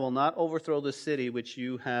 that I will not overthrow the city which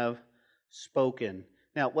you have spoken.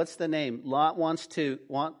 Now, what's the name? Lot wants to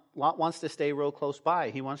stay real close by.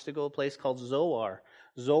 He wants to go to a place called Zoar.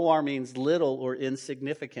 Zoar means little or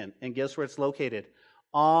insignificant. And guess where it's located?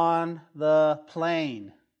 On the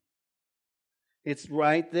plain. It's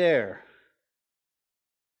right there.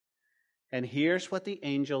 And here's what the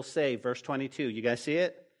angels say, verse 22. You guys see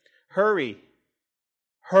it? Hurry,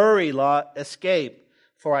 Lot, escape,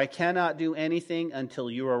 for I cannot do anything until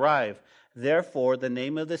you arrive. Therefore, the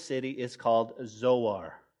name of the city is called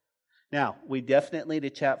Zoar. Now, we definitely need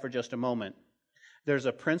to chat for just a moment. There's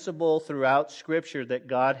a principle throughout Scripture that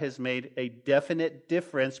God has made a definite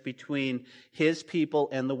difference between His people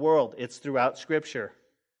and the world. It's throughout Scripture.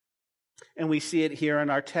 And we see it here in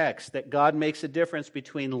our text, that God makes a difference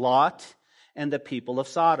between Lot and the people of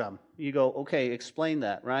Sodom. You go, okay, explain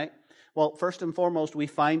that, right? Well, first and foremost, we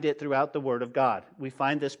find it throughout the Word of God. We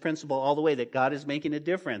find this principle all the way that God is making a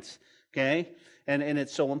difference, okay? And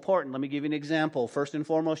it's so important. Let me give you an example. First and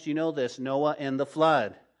foremost, you know this, Noah and the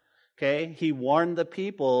flood, okay? He warned the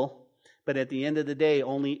people, but at the end of the day,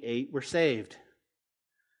 only 8 were saved.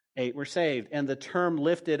 8 were saved. And the term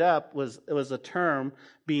lifted up was a term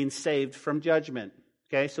being saved from judgment,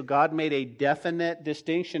 okay? So God made a definite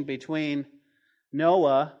distinction between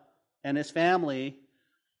Noah and his family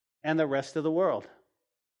and the rest of the world.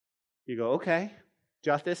 You go, okay,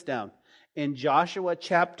 jot this down. In Joshua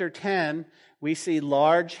chapter 10, we see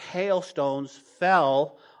large hailstones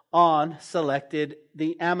fell on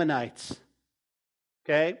the Ammonites.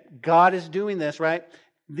 Okay? God is doing this, right?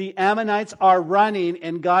 The Ammonites are running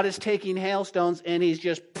and God is taking hailstones and He's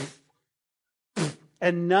just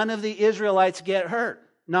and none of the Israelites get hurt.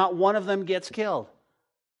 Not one of them gets killed.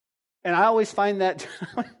 And I always find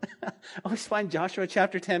Joshua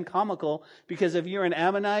chapter 10 comical, because if you're an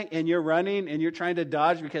Ammonite and you're running and you're trying to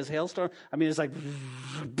dodge because hailstorm, it's like,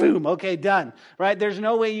 boom, okay, done, right? There's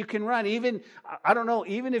no way you can run. Even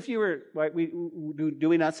if you were, right, do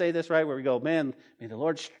we not say this, right, where we go, man, may the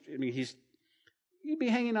Lord, you'd be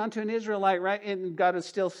hanging on to an Israelite, right, and God would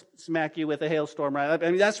still smack you with a hailstorm, right?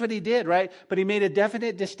 That's what He did, right? But He made a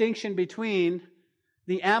definite distinction between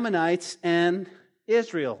the Ammonites and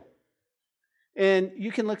Israel. And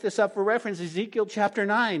you can look this up for reference. Ezekiel chapter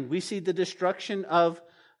 9, we see the destruction of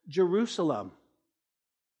Jerusalem.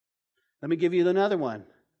 Let me give you another one.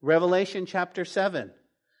 Revelation chapter 7.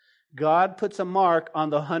 God puts a mark on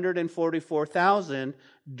the 144,000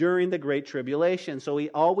 during the Great Tribulation. So He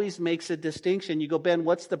always makes a distinction. You go, Ben,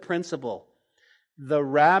 what's the principle? The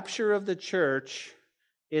rapture of the church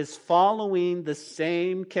is following the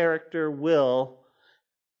same character will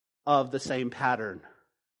of the same pattern.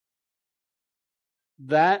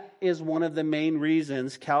 That is one of the main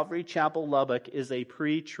reasons Calvary Chapel Lubbock is a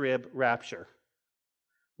pre-trib rapture.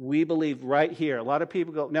 We believe right here. A lot of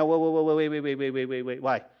people go, no, wait.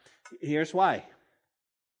 Why? Here's why.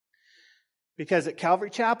 Because at Calvary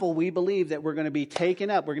Chapel, we believe that we're going to be taken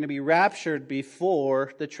up, we're going to be raptured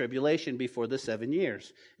before the tribulation, before the 7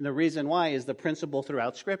 years. And the reason why is the principle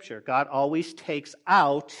throughout Scripture. God always takes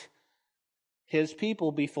out His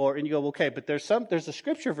people before, and you go, okay, but there's a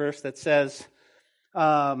Scripture verse that says,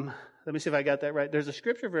 let me see if I got that right. There's a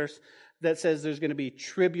Scripture verse that says there's going to be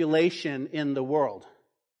tribulation in the world.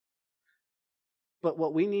 But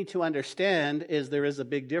what we need to understand is there is a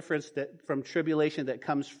big difference that from tribulation that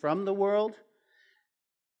comes from the world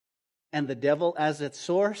and the devil as its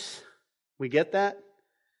source. We get that?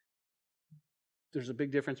 There's a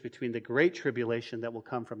big difference between the great tribulation that will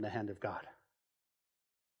come from the hand of God.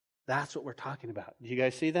 That's what we're talking about. Do you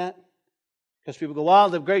guys see that? Because people go, well,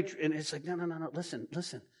 the great... And it's like, no. Listen.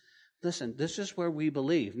 This is where we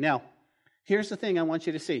believe. Now, here's the thing I want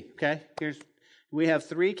you to see, okay? We have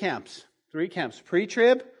three camps.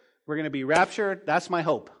 Pre-trib, we're going to be raptured. That's my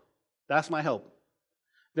hope.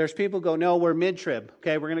 There's people who go, no, we're mid-trib.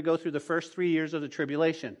 Okay, we're going to go through the first 3 years of the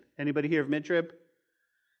tribulation. Anybody here of mid-trib?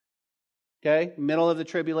 Okay, middle of the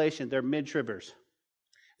tribulation. They're mid-tribbers.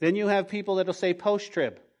 Then you have people that will say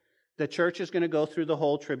post-trib. The church is going to go through the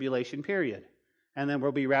whole tribulation period. And then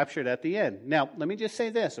we'll be raptured at the end. Now, let me just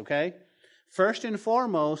say this, okay? First and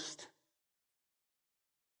foremost,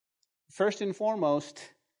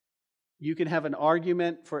 you can have an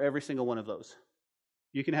argument for every single one of those.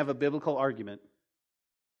 You can have a biblical argument.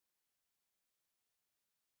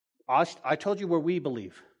 I told you where we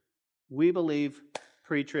believe. We believe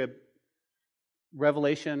pre-trib.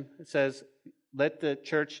 Revelation, it says, let the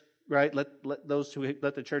church, right? Let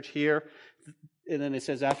the church hear. And then it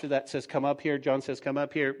says after that, it says, come up here. John says, come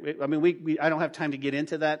up here. I mean, I don't have time to get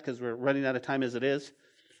into that because we're running out of time as it is.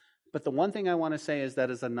 But the one thing I want to say is that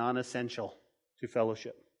is a non-essential to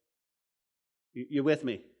fellowship. You with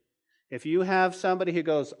me? If you have somebody who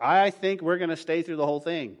goes, I think we're going to stay through the whole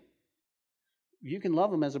thing, you can love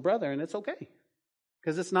them as a brother, and it's okay.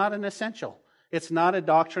 Because it's not an essential. It's not a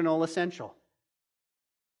doctrinal essential.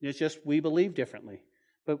 It's just we believe differently.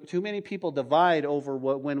 But too many people divide over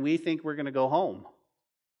when we think we're going to go home.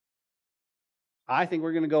 I think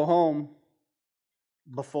we're going to go home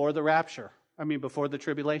before the rapture. Before the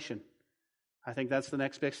tribulation. I think that's the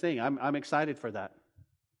next big thing. I'm excited for that.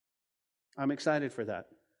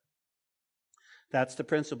 That's the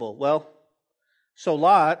principle. Well, so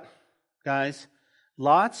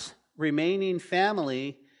Lot's remaining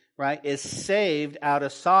family, right, is saved out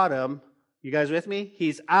of Sodom. You guys with me?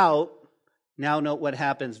 He's out. Now note what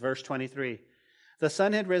happens, verse 23. The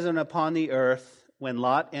sun had risen upon the earth when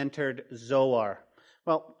Lot entered Zoar.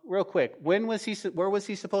 Well, real quick, where was he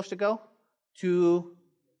supposed to go? To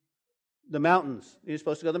the mountains. He was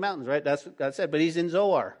supposed to go to the mountains, right? That's what God said, but he's in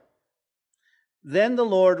Zoar. Then the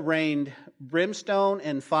Lord rained brimstone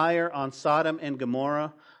and fire on Sodom and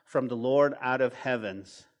Gomorrah from the Lord out of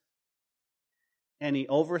heavens. And he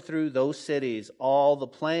overthrew those cities, all the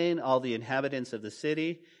plain, all the inhabitants of the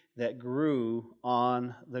city that grew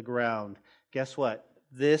on the ground. Guess what?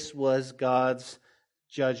 This was God's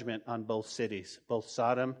judgment on both cities, both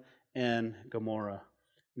Sodom and Gomorrah.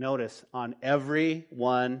 Notice, on every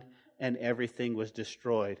one and everything was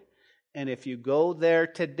destroyed. And if you go there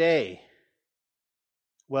today,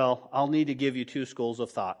 well, I'll need to give you two schools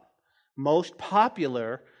of thought. Most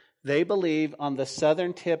popular, they believe on the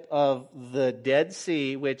southern tip of the Dead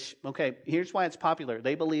Sea, which, okay, here's why it's popular.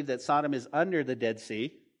 They believe that Sodom is under the Dead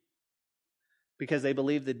Sea because they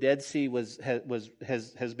believe the Dead Sea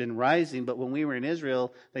has been rising. But when we were in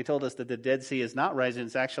Israel, they told us that the Dead Sea is not rising,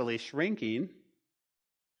 it's actually shrinking.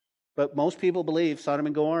 But most people believe Sodom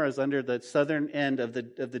and Gomorrah is under the southern end of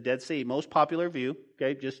the Dead Sea. Most popular view,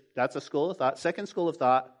 okay, just that's a school of thought. Second school of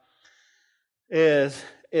thought is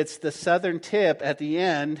it's the southern tip at the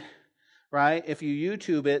end, right? If you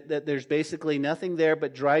YouTube it, that there's basically nothing there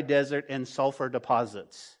but dry desert and sulfur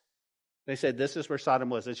deposits. They said this is where Sodom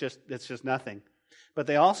was. It's just nothing. But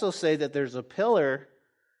they also say that there's a pillar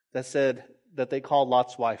that they call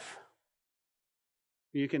Lot's wife.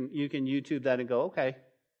 You can YouTube that and go, okay.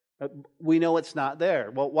 We know it's not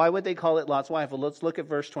there. Well, why would they call it Lot's wife? Well, let's look at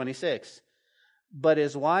verse 26. But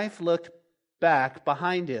his wife looked back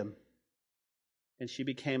behind him, and she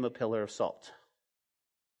became a pillar of salt.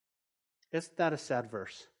 Isn't that a sad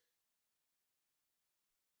verse?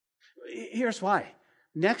 Here's why.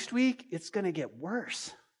 Next week, it's going to get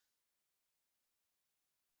worse.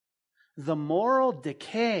 The moral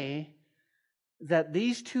decay that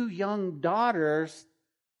these two young daughters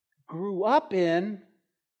grew up in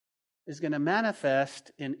is going to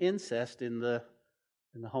manifest in incest in the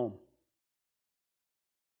home.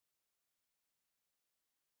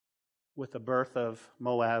 with the birth of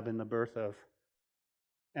Moab and the birth of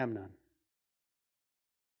Amnon.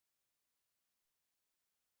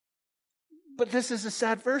 But this is a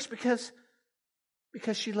sad verse because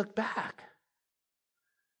she looked back.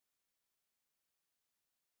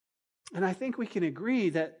 And I think we can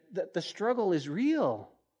agree that the struggle is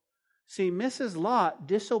real. See, Mrs. Lot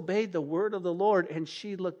disobeyed the word of the Lord and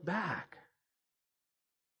she looked back.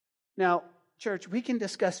 Now, church, we can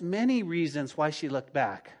discuss many reasons why she looked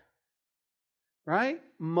back. Right?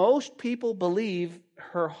 Most people believe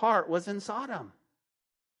her heart was in Sodom.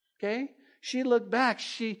 Okay? She looked back.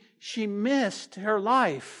 She missed her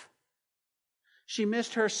life. She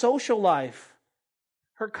missed her social life.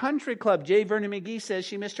 Her country club. J. Vernon McGee says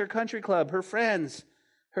she missed her country club, her friends,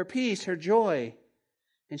 her peace, her joy.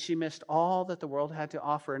 And she missed all that the world had to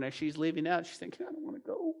offer. And as she's leaving out, she's thinking, I don't want to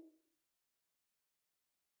go.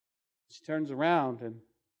 She turns around and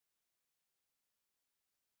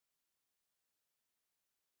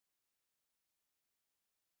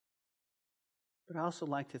but I also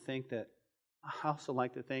like to think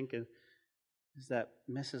is that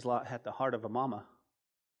Mrs. Lot had the heart of a mama.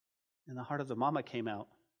 And the heart of the mama came out.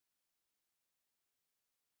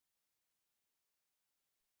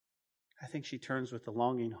 I think she turns with a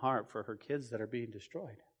longing heart for her kids that are being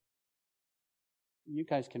destroyed. You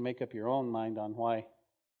guys can make up your own mind on why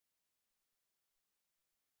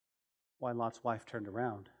Lot's wife turned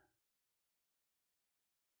around.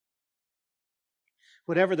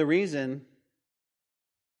 Whatever the reason,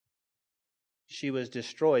 she was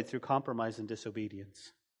destroyed through compromise and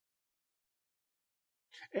disobedience.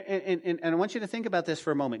 And I want you to think about this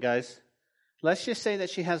for a moment, guys. Let's just say that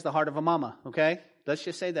she has the heart of a mama, okay? Let's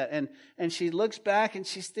just say that. And she looks back and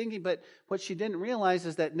she's thinking, but what she didn't realize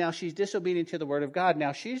is that now she's disobedient to the word of God.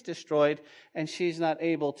 Now she's destroyed and she's not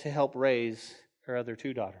able to help raise her other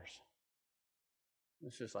two daughters.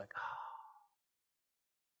 It's just like,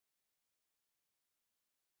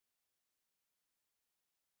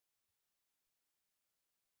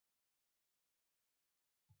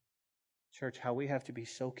 Church, how we have to be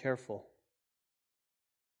so careful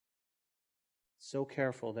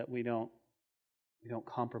that we don't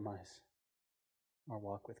compromise our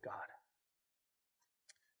walk with God.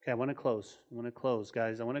 Okay, I want to close,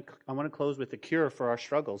 guys. I want to close with the cure for our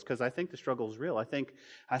struggles, because I think the struggle is real. I think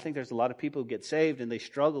there's a lot of people who get saved and they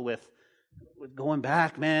struggle with going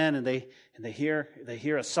back, man, and they hear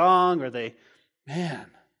a song, or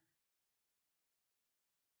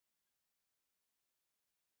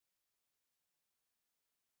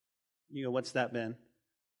you go, what's that, Ben?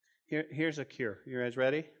 Here's a cure. You guys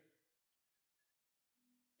ready?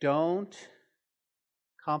 Don't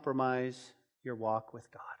compromise your walk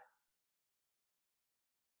with God.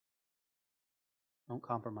 Don't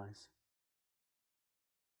compromise.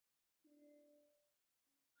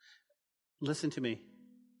 Listen to me.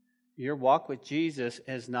 Your walk with Jesus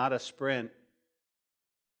is not a sprint.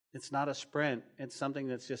 It's not a sprint. It's something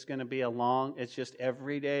that's just going to be it's just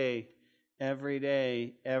every day in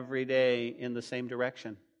the same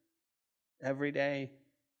direction. Every day.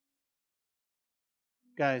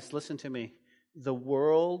 Guys, listen to me. The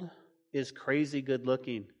world is crazy good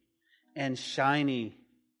looking and shiny,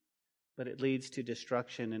 but it leads to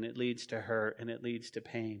destruction, and it leads to hurt, and it leads to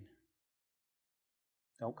pain.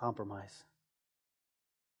 Don't compromise.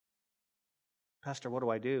 Pastor, what do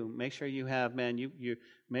I do? Make sure you have, man, you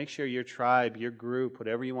make sure your tribe, your group,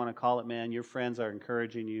 whatever you want to call it, man, your friends are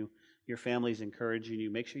encouraging you, your family's encouraging you.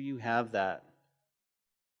 Make sure you have that.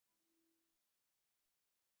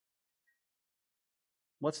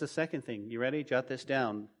 What's the second thing? You ready? Jot this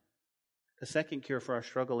down. The second cure for our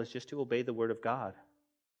struggle is just to obey the Word of God.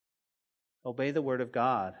 Obey the Word of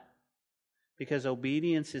God. Because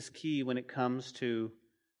obedience is key when it comes to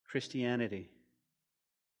Christianity.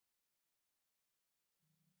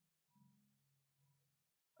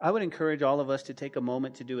 I would encourage all of us to take a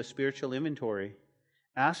moment to do a spiritual inventory.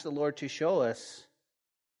 Ask the Lord to show us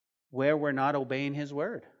where we're not obeying His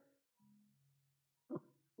Word.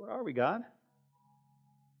 Where are we, God?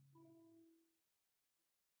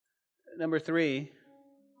 Number 3,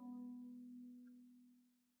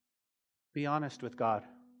 be honest with God.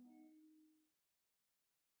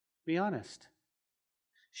 Be honest.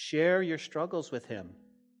 Share your struggles with Him.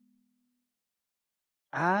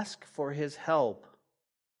 Ask for His help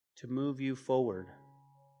to move you forward.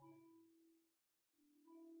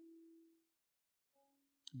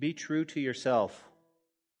 Be true to yourself.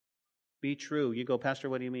 Be true. You go, Pastor,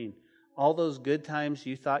 what do you mean? All those good times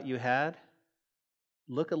you thought you had,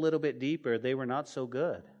 look a little bit deeper. They were not so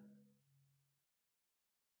good.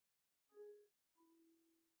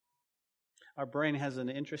 Our brain has an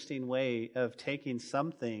interesting way of taking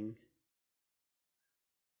something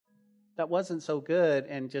that wasn't so good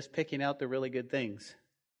and just picking out the really good things.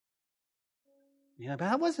 But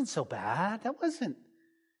that wasn't so bad.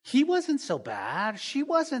 He wasn't so bad. She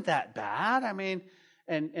wasn't that bad. I mean,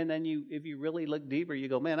 and then if you really look deeper, you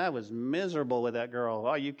go, man, I was miserable with that girl.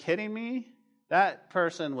 Are you kidding me? That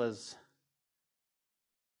person was.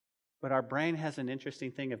 But our brain has an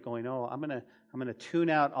interesting thing of going, I'm gonna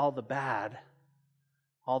tune out all the bad,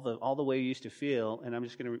 all the way you used to feel, and I'm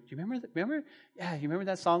just gonna. Do you remember? Yeah, you remember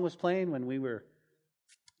that song was playing when we were.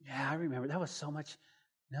 Yeah, I remember. That was so much.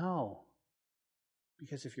 No.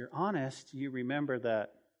 Because if you're honest, you remember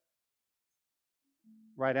that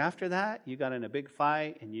right after that, you got in a big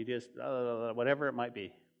fight and you just, whatever it might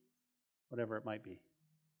be. Whatever it might be.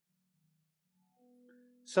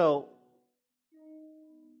 So,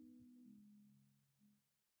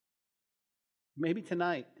 maybe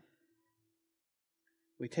tonight,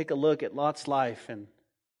 we take a look at Lot's life and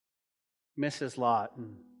Mrs. Lot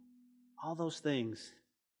and all those things.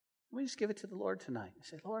 We just give it to the Lord tonight. We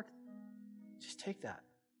say, Lord, just take that.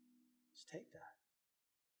 Just take that.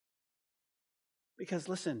 Because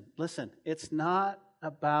listen, it's not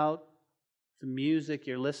about the music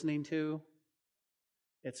you're listening to.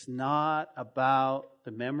 It's not about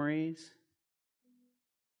the memories.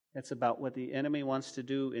 It's about what the enemy wants to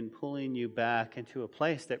do in pulling you back into a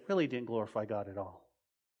place that really didn't glorify God at all.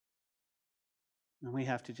 And we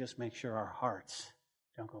have to just make sure our hearts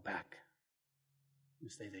don't go back.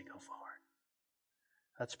 Instead, they go forward.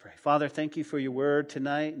 Let's pray. Father, thank you for your word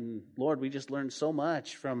tonight. And Lord, we just learned so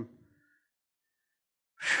much from,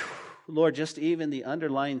 Lord, just even the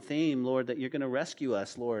underlying theme, Lord, that you're going to rescue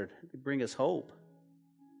us, Lord, bring us hope.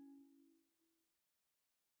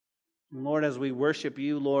 And Lord, as we worship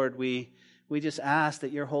you, Lord, we just ask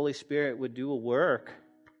that your Holy Spirit would do a work.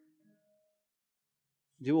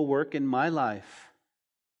 Do a work in my life.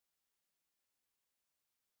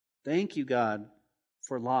 Thank you, God,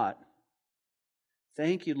 for Lot.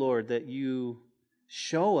 Thank you, Lord, that you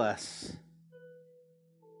show us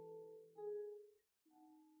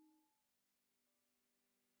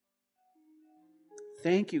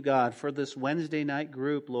thank you, God, for this Wednesday night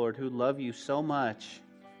group, Lord, who love you so much.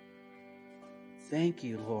 Thank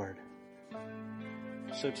you, Lord.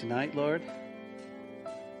 So tonight, Lord,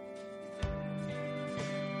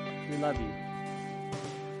 we love you.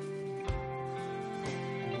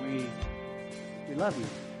 And we love you.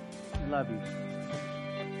 We love you.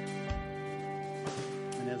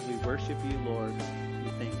 And as we worship you, Lord, we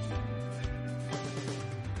thank you.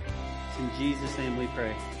 It's in Jesus' name we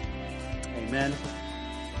pray. Amen and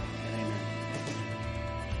amen.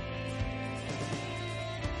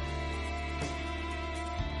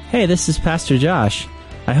 Hey, this is Pastor Josh.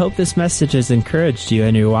 I hope this message has encouraged you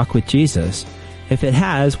in your walk with Jesus. If it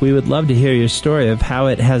has, we would love to hear your story of how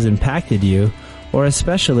it has impacted you, or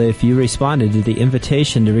especially if you responded to the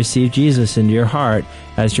invitation to receive Jesus into your heart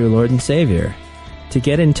as your Lord and Savior. To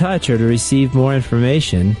get in touch or to receive more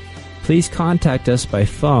information, please contact us by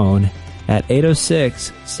phone at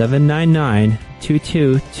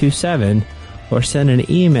 806-799-2227 or send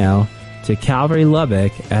an email to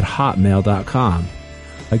calvarylubbock@hotmail.com.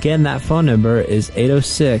 Again, that phone number is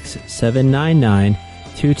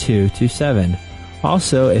 806-799-2227.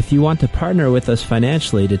 Also, if you want to partner with us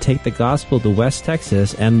financially to take the gospel to West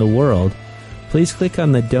Texas and the world, please click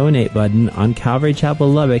on the donate button on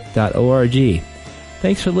calvarychapellubbock.org.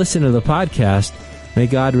 Thanks for listening to the podcast. May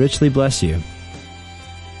God richly bless you.